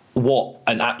 that what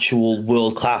an actual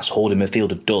world class holding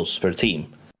midfielder does for a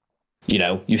team.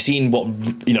 You've seen what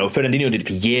Fernandinho did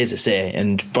for years at City,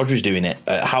 and Rodri's doing it.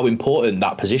 How important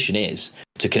that position is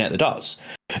to connect the dots.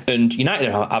 And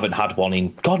United haven't had one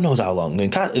in God knows how long.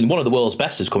 And one of the world's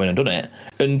best has come in and done it.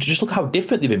 And just look how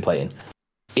different they've been playing.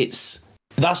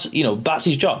 That's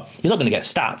his job. He's not going to get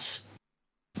stats.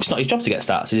 It's not his job to get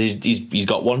stats. He's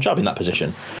got one job in that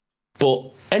position. But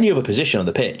any other position on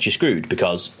the pitch, you're screwed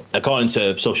because according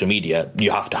to social media,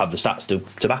 you have to have the stats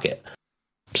to back it.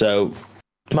 So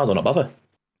you might as well not bother.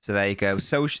 So there you go.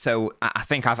 So I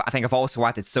think I've also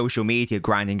added social media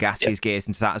grinding Gasky's gears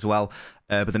into that as well.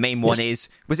 But the main one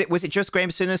was it just Graham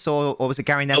Souness or was it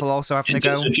Gary Neville also having a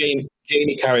go? So Jamie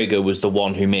Carragher was the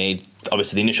one who made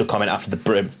obviously the initial comment after the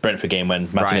Brentford game when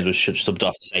Martinez was subbed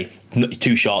off to say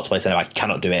too short to play centre back. You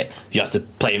cannot do it. You have to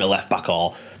play him at left back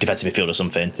or defensive midfield or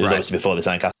something. It was obviously before they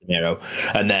signed Casemiro.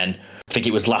 And then I think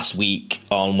it was last week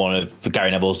on one of the Gary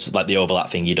Neville's like the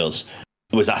overlap thing he does.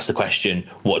 Was asked the question,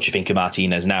 what do you think of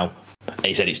Martinez now? And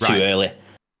he said it's too early.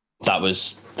 That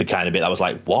was the kind of bit that was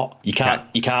like, what? You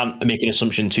can't make an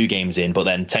assumption 2 games in, but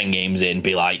then 10 games in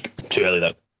be like, too early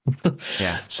though.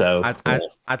 Yeah. So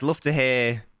I'd love to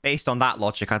hear, based on that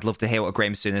logic, I'd love to hear what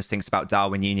Graham Souness thinks about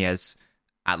Darwin Nunez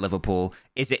at Liverpool.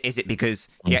 Is it because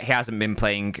he hasn't been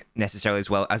playing necessarily as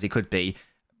well as he could be?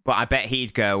 But I bet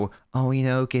he'd go,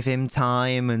 give him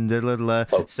time and blah, blah, blah.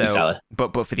 So, exactly.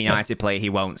 But for the United player, he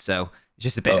won't. So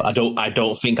just a bit. I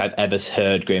don't think I've ever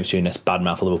heard Graham Souness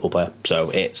badmouth a Liverpool player.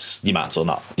 So you might as well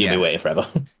not. You'll be waiting forever.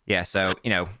 Yeah. So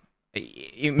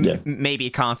maybe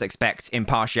you can't expect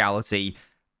impartiality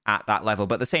at that level,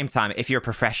 but at the same time, if you're a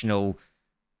professional.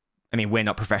 I mean, we're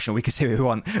not professional. We can say what we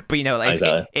want, but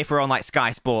if we're on like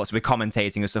Sky Sports, we're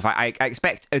commentating and stuff. I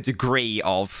expect a degree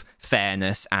of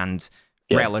fairness and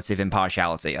relative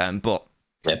impartiality. But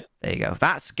there you go.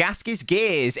 That's Gasky's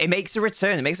Gears. It makes a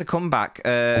return. It makes a comeback.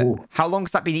 How long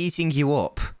has that been eating you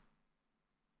up?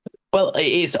 Well,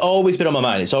 it's always been on my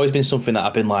mind. It's always been something that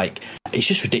I've been like, it's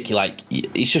just ridiculous. Like,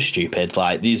 it's just stupid.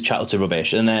 Like, these chats are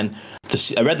rubbish. And then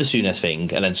I read the Souness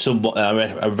thing, and then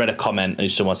I read a comment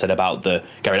and someone said about the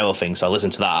Gary Neville thing, so I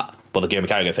listened to that, but the Gary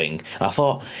Carragher thing, and I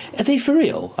thought, are they for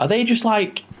real? Are they just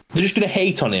like, they're just going to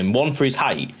hate on him, 1, for his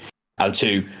height, and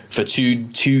 2, for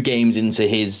two games into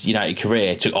his United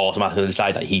career to automatically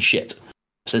decide that he's shit?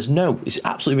 Says no, it's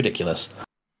absolutely ridiculous.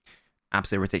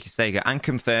 Absolutely ridiculous. There you go. And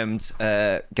confirmed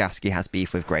Gasky has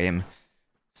beef with Graham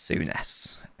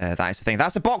Souness. That is the thing.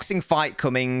 That's a boxing fight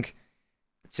coming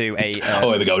to a...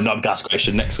 here we go. Gas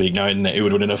question next week, knowing who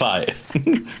would win in a fight.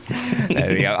 There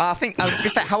we go. I think, to be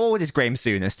fair, how old is Graham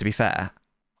Souness, to be fair?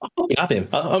 Have him.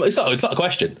 It's not a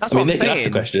question. That's what I'm saying. They can ask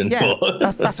the question. Yeah, but...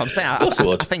 that's what I'm saying.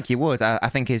 I think he would. I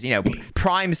think his,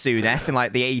 prime Souness in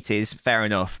like the 80s, fair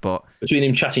enough, but... Between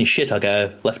him chatting shit, I'll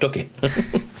go left hooking.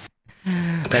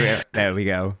 There we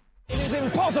go. It is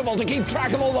impossible to keep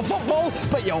track of all the football,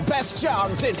 but your best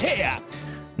chance is here.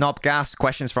 Knobgas,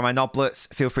 questions from my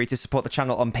Noblets. Feel free to support the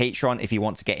channel on Patreon if you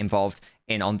want to get involved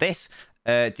in on this.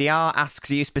 DR asks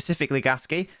you specifically,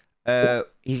 Gasky.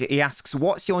 He asks,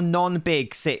 what's your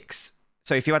non-big 6?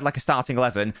 So if you had like a starting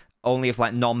 11, only of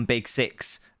like non-big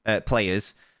 6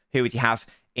 players, who would you have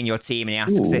in your team? And he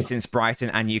asks this since Brighton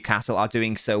and Newcastle are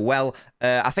doing so well.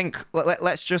 I think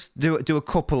let's just do a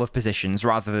couple of positions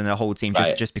rather than a whole team,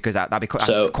 just because that's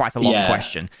quite a long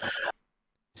question.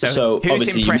 So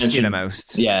who's impressed you the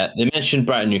most? Yeah, they mentioned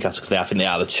Brighton and Newcastle because I think they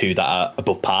are the 2 that are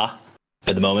above par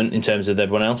at the moment in terms of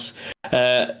everyone else.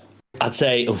 I'd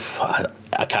say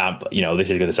I can't. This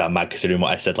is going to sound mad considering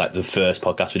what I said. Like the first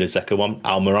podcast we did, second one,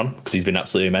 Almiron, because he's been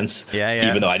absolutely immense. Yeah.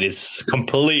 Even though I did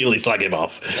completely slag him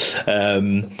off.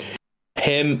 Him,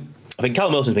 I think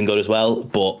Callum Wilson's been good as well,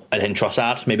 and then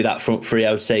Trossard, maybe that front 3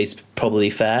 I would say is probably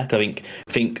fair. I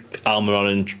think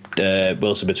Almiron and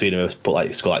Wilson between them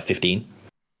have scored like 15.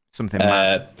 Something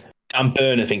mad. Dan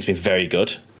Burn I think's been very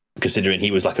good, considering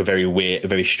he was like a very weird, a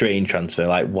very strange transfer.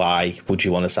 Like, why would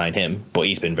you want to sign him? But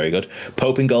he's been very good.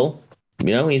 Pope in goal,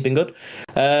 he's been good.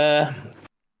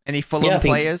 Any Fulham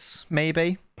players,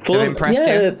 maybe? Fulham, impressed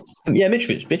you? Yeah,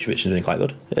 Mitrovic has been quite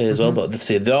good as well. But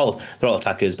they're all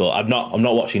attackers. But I'm not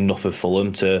watching enough of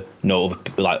Fulham to know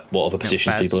what other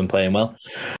positions people are playing well.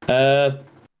 But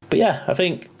yeah, I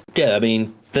think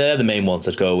they're the main ones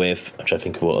I'd go with. I'm trying to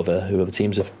think of who other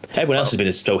teams have. Everyone else has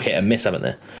been so hit and miss, haven't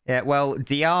they? Yeah, well,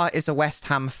 DR is a West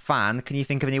Ham fan. Can you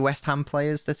think of any West Ham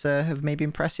players that have maybe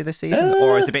impressed you this season?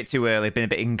 Or is it a bit too early? Been a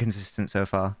bit inconsistent so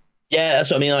far? Yeah,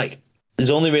 that's what I mean. Like, there's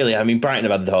only really... Brighton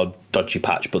have had the whole dodgy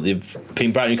patch, but Brighton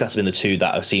and Newcastle have been the 2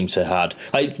 that have seemed to have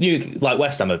had... Like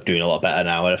West Ham are doing a lot better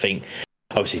now, and I think...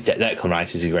 Obviously, Declan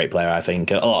Rice is a great player, I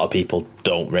think. A lot of people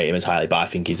don't rate him as highly, but I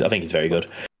think he's very good.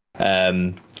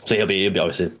 So he'll be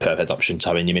obviously a perfect option to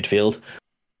have in your midfield.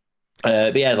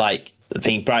 But yeah, I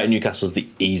think Brighton, Newcastle's the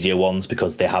easier ones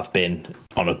because they have been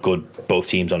both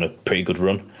teams on a pretty good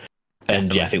run. And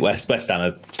Definitely. yeah, I think West Ham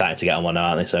are starting to get on one now,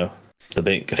 aren't they? So I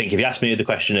think if you ask me the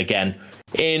question again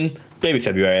in maybe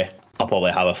February, I'll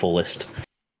probably have a full list.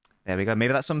 There we go.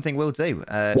 Maybe that's something we'll do.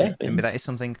 Maybe that is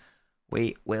something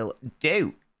we will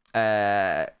do.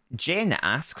 Jin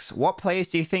asks, what players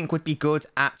do you think would be good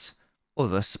at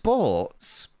other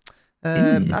sports?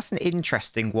 That's an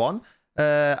interesting one.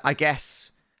 I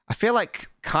guess I feel like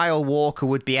Kyle Walker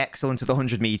would be excellent at the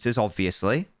 100 meters,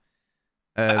 obviously.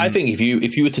 I think if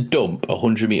you were to dump a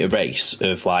 100-meter race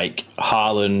of like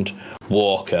Haaland,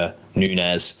 Walker,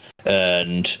 Nunes,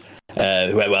 and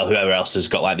whoever else has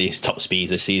got like these top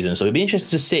speeds this season, so it'd be interesting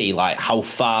to see like how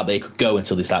far they could go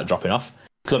until they start dropping off.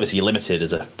 Because obviously you're limited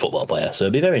as a football player, so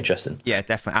it'd be very interesting. Yeah,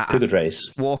 definitely. Pretty good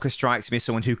race. Walker strikes me as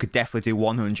someone who could definitely do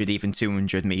 100, even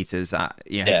 200 meters.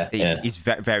 He's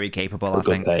very, very capable. I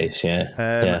think. Good pace,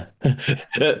 yeah.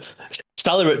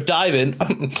 Styler at diving.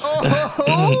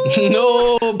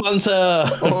 No banter.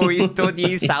 Oh, he's done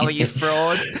you, Sally, you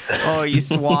fraud. Oh, you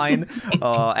swine.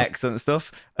 Oh, excellent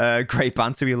stuff. Great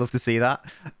banter. We love to see that.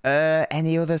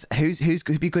 Any others?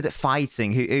 Who'd be good at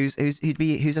fighting? Who's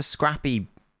a scrappy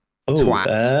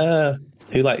twat?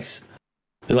 Who likes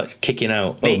kicking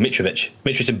out? Me. Oh,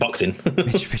 Mitrovic in boxing.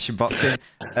 Mitrovic in boxing.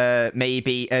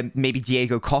 Maybe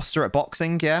Diego Costa at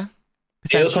boxing. Yeah.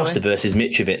 Diego Costa versus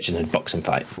Mitrovic in a boxing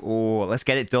fight. Oh, let's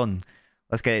get it done.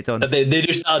 I'll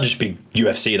just be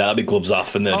UFC. That'll be gloves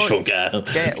off, and then just won't care.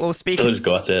 Yeah, well, They'll just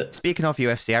go at it. Speaking of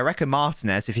UFC, I reckon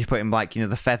Martinez, if you put him like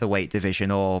the featherweight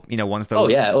division or one of those. Oh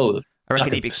yeah. I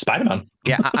reckon he'd be Spider-Man.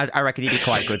 Yeah, I reckon he'd be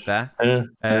quite good there.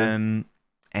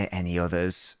 Any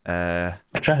others? I'm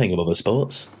trying to think of other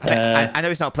sports. I know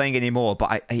he's not playing anymore,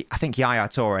 but I think Yaya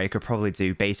Toure could probably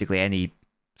do basically any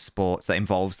sports that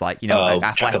involves like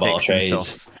athletics and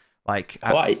stuff. Like,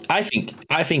 I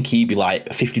think he'd be like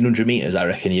 1,500 meters. I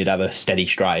reckon he'd have a steady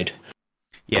stride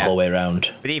the whole way around.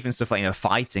 But even stuff like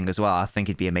fighting as well, I think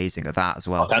he'd be amazing at that as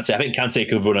well. I think Kante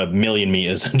could run 1,000,000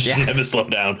 meters and just never slow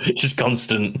down. It's just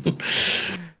constant.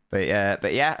 But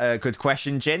yeah, good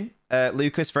question, Jin.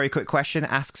 Lucas, very quick question,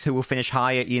 asks who will finish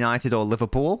higher, United or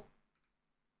Liverpool?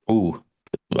 Ooh,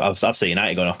 I've seen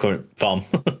United going off current form.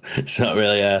 It's not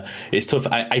really. It's tough.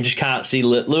 I just can't see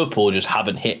Liverpool just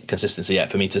haven't hit consistency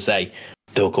yet for me to say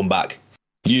they'll come back.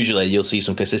 Usually you'll see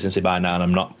some consistency by now, and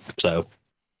I'm not. So I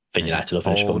think United will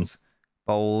finish them.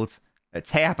 Bold.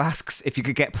 Tayab asks if you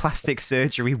could get plastic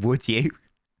surgery, would you?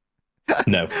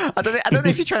 No. I don't know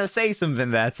if you're trying to say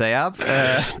something there, Tayab.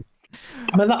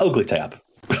 I'm that ugly, Tayab.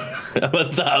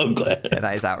 I'm that ugly. Yeah,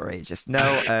 that is outrageous. No,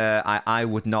 I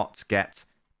would not get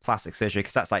plastic surgery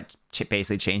because that's like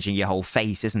basically changing your whole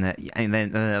face, isn't it? And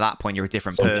then at that point, you're a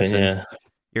different person. Yeah.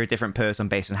 You're a different person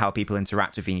based on how people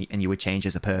interact with you, and you would change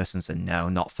as a person. So no,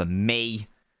 not for me.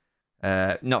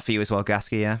 Not for you as well,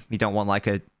 Gasky. Yeah, you don't want like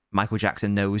a Michael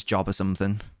Jackson nose job or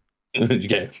something.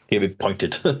 Get it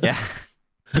pointed. Yeah.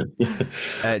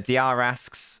 DR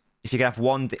asks if you could have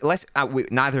one.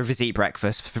 Neither of us eat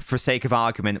breakfast for sake of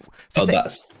argument.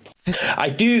 I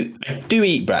do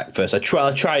eat breakfast. I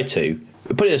try to.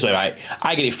 Put it this way, right?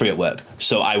 I get it free at work,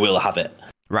 so I will have it.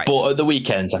 Right. But at the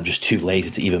weekends, I'm just too lazy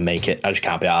to even make it. I just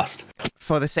can't be asked.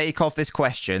 For the sake of this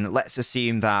question, let's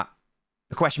assume that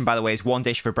the question, by the way, is one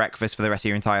dish for breakfast for the rest of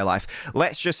your entire life.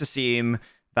 Let's just assume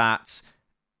that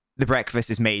the breakfast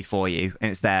is made for you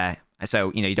and it's there.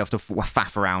 So, you don't have to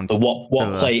faff around. What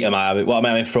plate am I having? What am I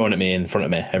having thrown at me in front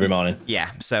of me every morning?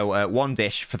 Yeah. So, one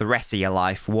dish for the rest of your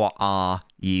life. What are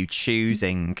you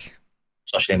choosing?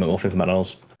 Sausage egg McMuffin for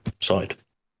McDonald's. Sorted,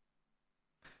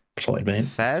 mate.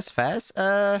 Fairs.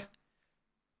 I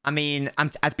mean,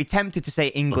 I'd be tempted to say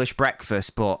English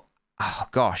breakfast, but oh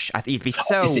gosh, I think you'd be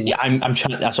so. I'm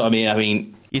trying. That's what I mean. I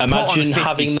mean, you'd imagine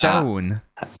having stone.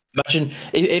 That. Imagine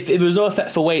if there was no effect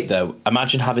for weight, though.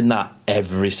 Imagine having that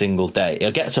every single day.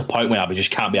 It'll get to a point where I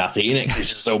just can't be asked eating it because it's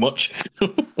just so much.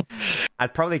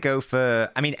 I'd probably go for.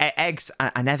 I mean, eggs.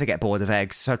 I never get bored of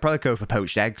eggs, so I'd probably go for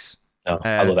poached eggs. Oh,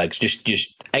 I love eggs.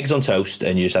 Just eggs on toast,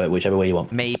 and you just have it whichever way you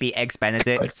want. Maybe eggs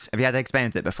Benedict. Right. Have you had eggs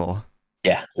Benedict before?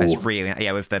 Yeah, it's really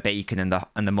with the bacon and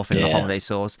the muffin and the holiday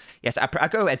sauce. Yes, I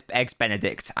go eggs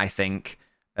Benedict. I think,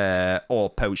 or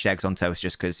poached eggs on toast,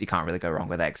 just because you can't really go wrong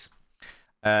with eggs.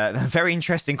 A very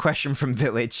interesting question from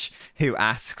Village, who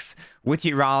asks, would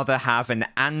you rather have an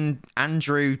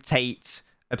Andrew Tate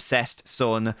obsessed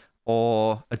son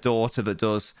or a daughter that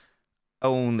does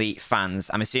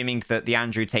OnlyFans? I'm assuming that the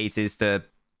Andrew Tate is the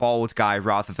bald guy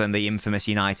rather than the infamous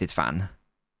United fan.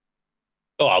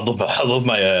 Oh, I love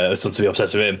my son to be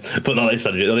obsessed with him, but not this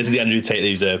Andrew. This is the Andrew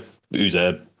Tate who's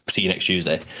a see you next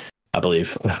Tuesday, I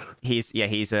believe. He's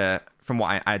a from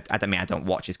what I mean, I don't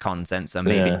watch his content, so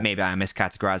maybe I'm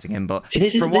miscategorizing him. But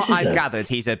from what I've gathered,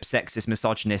 he's a sexist,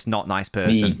 misogynist, not nice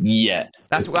person. Yeah,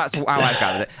 that's how I've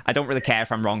gathered it. I don't really care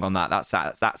if I'm wrong on that. That's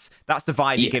the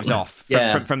vibe he gives off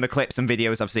from the clips and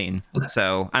videos I've seen.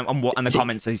 So and the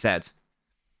comments he said.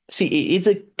 See, it's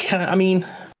a kind of, I mean,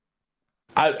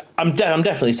 I'm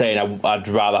definitely saying I'd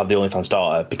rather have the OnlyFans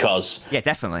daughter because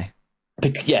definitely.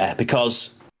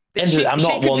 Because I'm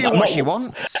not one. I'm not she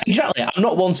wants. Exactly. I'm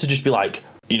not one to just be like,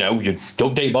 you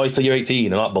don't date boys till you're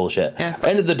 18 and that bullshit. Yeah. At the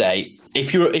end of the day,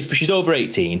 if she's over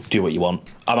 18, do what you want.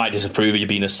 I might disapprove of you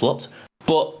being a slut,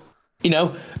 but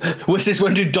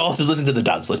when do daughters listen to the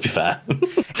dads? Let's be fair.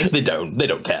 They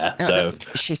don't care. So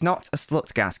she's not a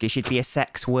slut, Gasky. She'd be a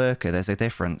sex worker. There's a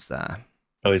difference there.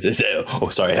 Oh, is this? Oh,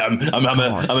 sorry. I'm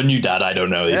a new dad. I don't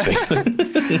know these things.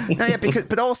 No,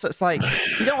 but also it's like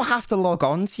you don't have to log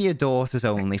on to your daughter's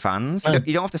OnlyFans.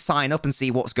 You don't have to sign up and see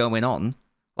what's going on.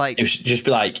 Like, you should just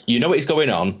be like, what is going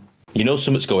on.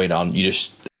 Something's going on. You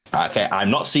just I'm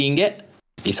not seeing it.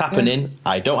 It's happening.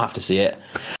 I don't have to see it.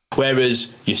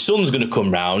 Whereas your son's going to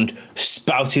come round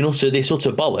spouting utter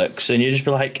bollocks, and you just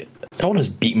be like, I want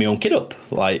to beat my own kid up.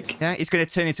 Like, he's going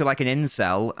to turn into like an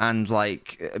incel and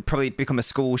like probably become a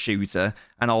school shooter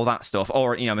and all that stuff,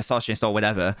 or misogynist or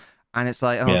whatever. And it's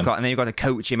like, oh god, and then you've got to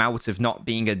coach him out of not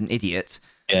being an idiot.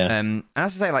 Yeah. And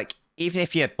as I say, like, even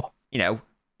if you're,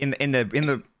 in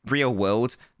the real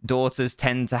world, daughters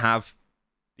tend to have,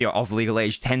 of legal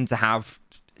age, tend to have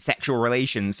sexual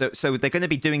relations, so they're going to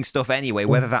be doing stuff anyway,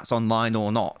 whether that's online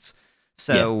or not.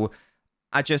 So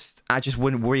I just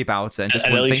wouldn't worry about it and just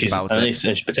wouldn't think about it. At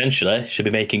least potentially she'll be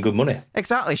making good money.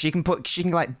 Exactly. She can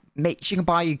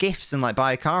buy you gifts and like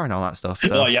buy a car and all that stuff.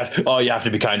 So. You have to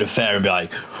be kind of fair and be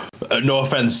like, no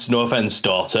offense,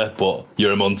 daughter, but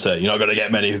you're a munter. You're not going to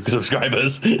get many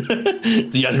subscribers.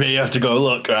 You have to go,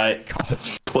 look, right. God.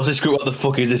 What the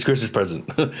fuck is this Christmas present?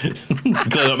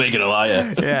 Clearly not making a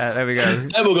liar. Yeah, there we go.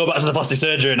 Then we'll go back to the plastic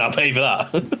surgery and I'll pay for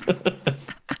that.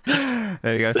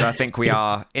 There we go. So I think we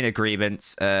are in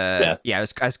agreement.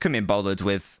 As coming bothered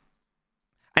with,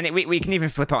 and we can even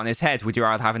flip it on his head. Would you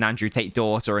rather have an Andrew Tate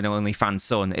daughter or an OnlyFans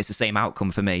son? It's the same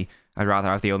outcome for me. I'd rather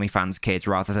have the OnlyFans kid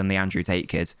rather than the Andrew Tate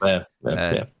kid.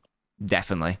 Yeah.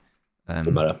 Definitely.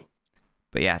 Doesn't matter.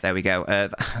 But yeah, there we go.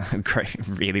 Great,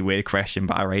 really weird question,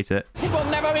 but I rate it. It will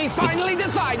never be finally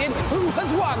decided who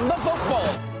has won the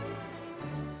football.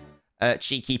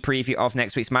 Cheeky preview of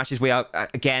next week's matches. We are,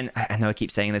 again, I know I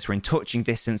keep saying this, we're in touching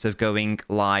distance of going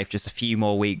live. Just a few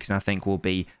more weeks, and I think we'll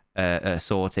be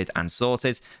sorted.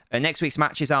 Next week's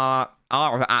matches are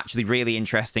actually really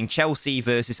interesting. Chelsea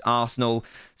versus Arsenal.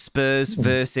 Spurs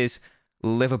versus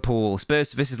Liverpool.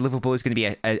 Spurs versus Liverpool is going to be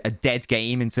a dead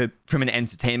game from an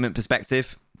entertainment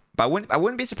perspective. But I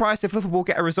wouldn't be surprised if Liverpool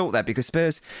get a result there, because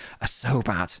Spurs are so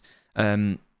bad.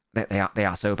 They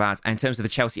are so bad. And in terms of the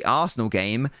Chelsea-Arsenal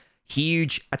game,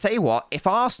 huge. I tell you what, if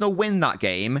Arsenal win that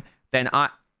game, then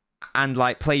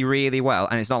play really well,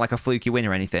 and it's not like a fluky win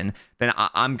or anything, then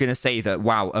I'm going to say that,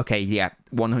 wow, okay, yeah,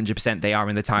 100% they are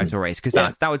in the title race, because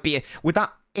that would be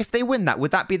if they win that,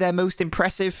 would that be their most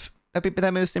impressive? That'd be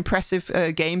their most impressive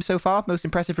game so far, most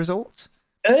impressive result.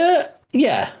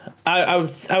 Yeah, I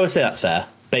would say that's fair.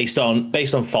 Based on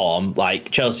form, like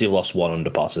Chelsea have lost one under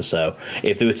Potter, so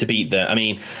if they were to beat them, I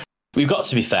mean, we've got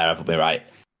to be fair, haven't we? Right?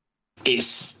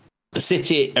 It's the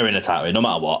City are in a title race, no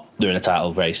matter what. They're in a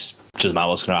title race. Doesn't matter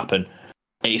what's going to happen.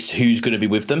 It's who's going to be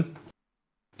with them,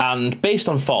 and based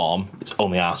on form, it's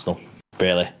only Arsenal,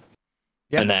 really.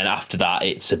 Yep. And then after that,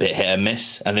 it's a bit hit and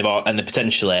miss, and they've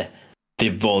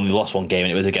only lost one game,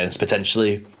 and it was against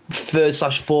potentially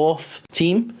 3rd/4th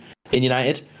team in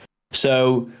United.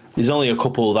 So there's only a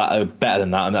couple that are better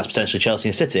than that, and that's potentially Chelsea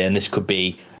and City, and this could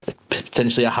be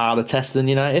potentially a harder test than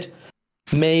United.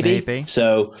 Maybe.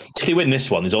 So if they win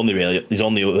this one, there's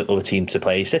only other team to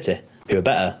play, City, who are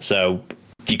better. So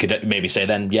you could maybe say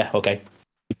then, yeah, okay,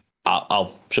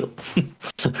 I'll shut up.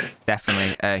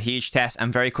 Definitely a huge test.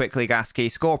 And very quickly, Gasky,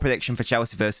 score prediction for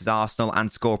Chelsea versus Arsenal and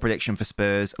score prediction for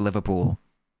Spurs Liverpool.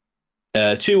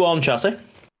 2-1 Chelsea.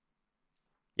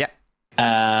 Yep.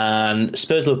 And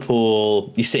Spurs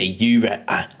Liverpool. You see,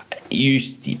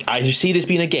 I just see this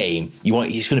being a game.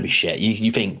 It's going to be shit.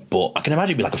 You think, but I can imagine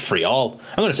it'd be like a 3-3.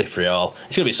 I'm going to say 3-3.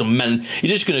 It's going to be some men. They're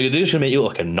just going to make you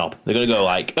look like a knob. They're going to go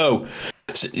like, oh,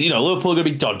 Liverpool are going to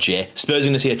be dodgy. Spurs are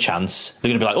going to see a chance. They're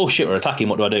going to be like, oh shit, we're attacking.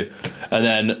 What do I do? And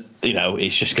then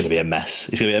it's just going to be a mess.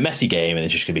 It's going to be a messy game, and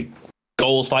it's just going to be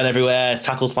goals flying everywhere,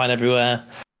 tackles flying everywhere.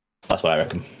 That's what I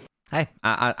reckon. Hey,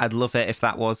 I'd love it if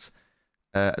that was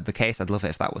the case. I'd love it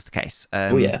if that was the case.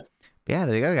 Oh yeah. Yeah,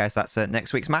 there you go, guys. That's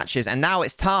next week's matches. And now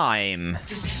it's time.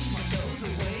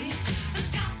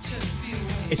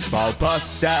 It's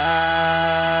Ballbuster.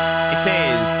 It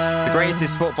is the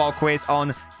greatest football quiz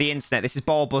on the internet. This is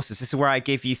Ballbusters. This is where I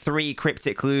give you 3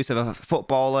 cryptic clues of a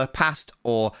footballer, past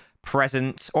or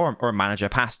present, or a manager,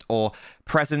 past or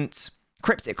present.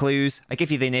 Cryptic clues. I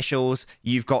give you the initials.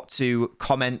 You've got to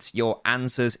comment your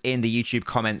answers in the YouTube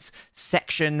comments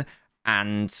section,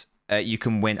 and you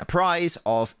can win a prize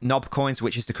of Knob coins,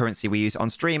 which is the currency we use on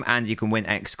stream, and you can win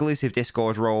an exclusive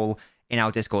Discord role in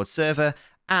our Discord server,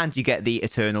 and you get the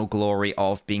eternal glory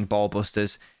of being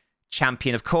Ballbusters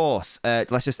champion, of course.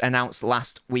 Let's just announce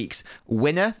last week's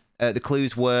winner. The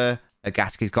clues were,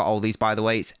 Gasky's got all these, by the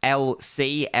way. It's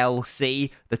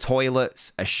LC, the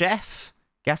toilet's a chef.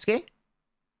 Gasky?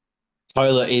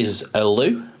 Toilet is a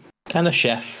loo, and a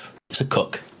chef is a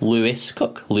cook. Lewis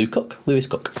Cook. Lou Cook. Lewis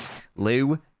Cook.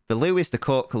 Lou. The Lou is the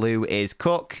cook. Lou is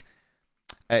cook.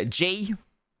 G.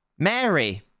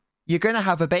 Mary, you're going to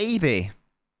have a baby.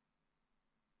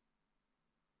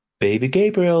 Baby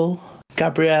Gabriel.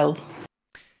 The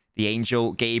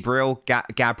angel Gabriel.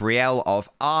 Gabrielle of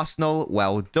Arsenal.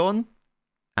 Well done.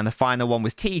 And the final one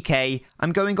was TK.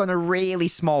 I'm going on a really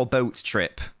small boat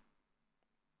trip.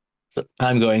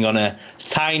 I'm going on a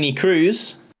tiny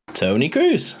cruise. Tony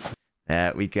Cruz.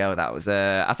 There we go. That was,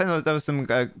 I think there was some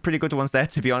pretty good ones there,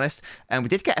 to be honest. And we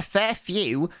did get a fair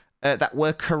few that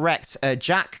were correct.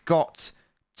 Jack got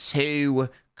 2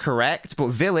 correct, but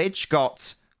Village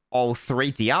got all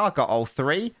 3. DR got all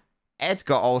 3. Ed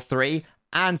got all 3.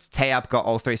 And Tayab got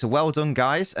all 3. So well done,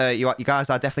 guys. You guys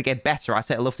are definitely getting better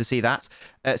at it. I'd love to see that.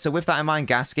 So with that in mind,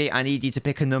 Gasky, I need you to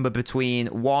pick a number between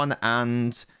 1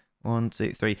 and 1,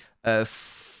 2, 3,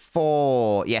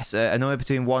 4. Yes, a number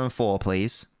between 1 and 4,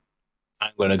 please.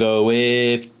 I'm going to go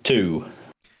with 2.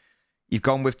 You've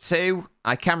gone with 2.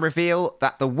 I can reveal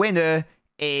that the winner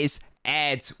is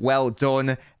Ed. Well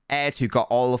done, Ed, who got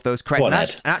all of those correct.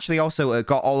 And actually also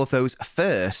got all of those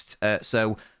first.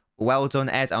 So well done,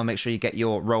 Ed. I'll make sure you get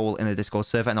your role in the Discord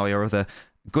server and all your other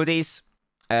goodies.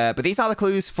 But these are the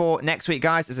clues for next week,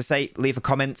 guys. As I say, leave a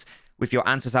comment with your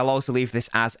answers. I'll also leave this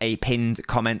as a pinned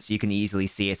comment so you can easily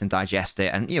see it and digest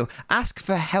it, and ask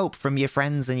for help from your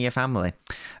friends and your family.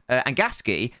 And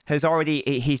Gasky has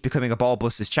he's becoming a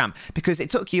Ballbusters champ because it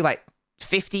took you like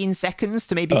 15 seconds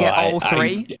to maybe get all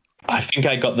 3. I think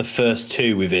I got the first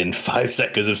 2 within 5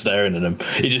 seconds of staring at them.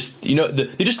 It just,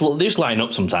 they just line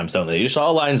up sometimes, don't they? It just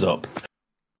all lines up.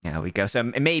 There we go. So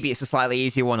maybe it's a slightly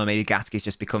easier one, or maybe Gasky's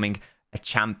just becoming a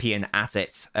champion at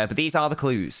it. But these are the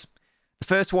clues. The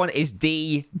first one is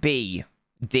DB.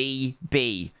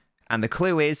 DB. And the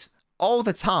clue is, all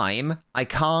the time, I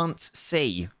can't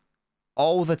see.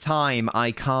 All the time,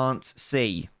 I can't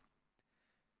see.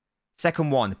 Second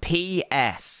one,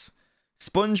 PS.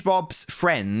 SpongeBob's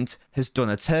friend has done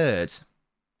a turd.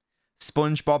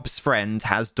 SpongeBob's friend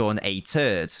has done a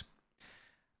turd.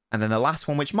 And then the last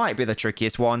one, which might be the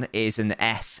trickiest one, is an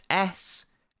SS.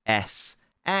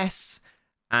 SS.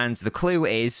 And the clue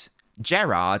is,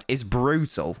 Gerard is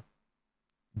brutal.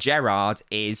 Gerard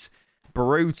is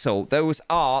brutal. Those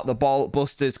are the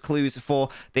Ballbusters clues for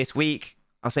this week.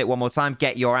 I'll say it one more time.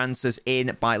 Get your answers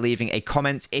in by leaving a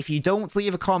comment. If you don't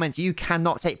leave a comment, you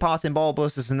cannot take part in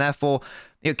Ballbusters, and therefore,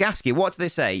 Gasky, what do they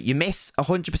say? You miss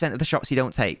 100% of the shots you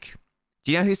don't take.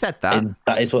 Do you know who said that? And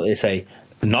that is what they say.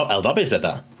 Not El Dobby said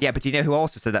that. Yeah, but do you know who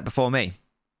also said that before me?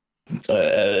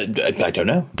 I don't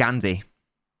know. Gandhi.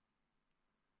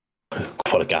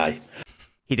 What a guy.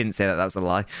 He didn't say that. That was a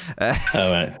lie. All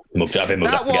right.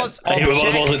 That was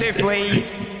objectively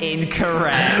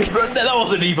incorrect. That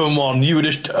wasn't even one. You were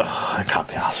just... I can't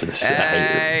be arsed with this.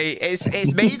 Hey,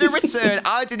 it's made a return.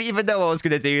 I didn't even know I was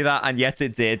going to do that, and yet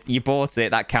it did. You bought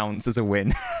it. That counts as a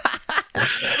win.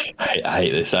 I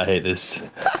hate this. I hate this.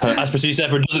 As Prestige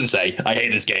Severin doesn't say, I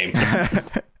hate this game.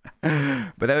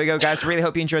 But there we go, guys. Really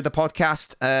hope you enjoyed the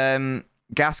podcast.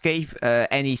 Gasky,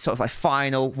 any sort of like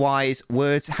final wise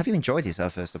words? Have you enjoyed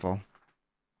yourself, first of all?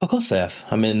 Of course I have.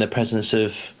 I'm in the presence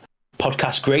of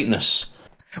podcast greatness.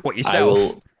 What,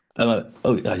 yourself?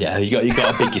 Yeah, you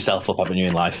got to big yourself up, haven't you,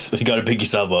 in life? You got to big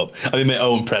yourself up. I'm in my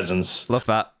own presence. Love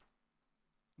that.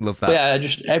 Love that. But yeah,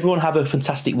 just everyone have a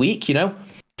fantastic week,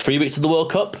 3 weeks of the World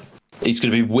Cup. It's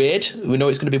going to be weird. We know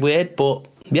it's going to be weird, but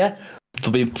yeah,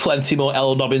 there'll be plenty more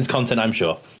L. Nobbins content, I'm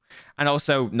sure. And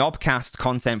also Knobcast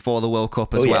content for the World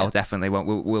Cup as well. Definitely.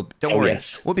 We'll don't worry.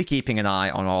 Yes. We'll be keeping an eye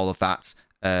on all of that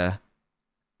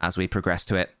as we progress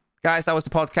to it. Guys, that was the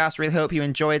podcast. Really hope you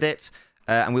enjoyed it.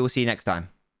 And we will see you next time.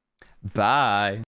 Bye.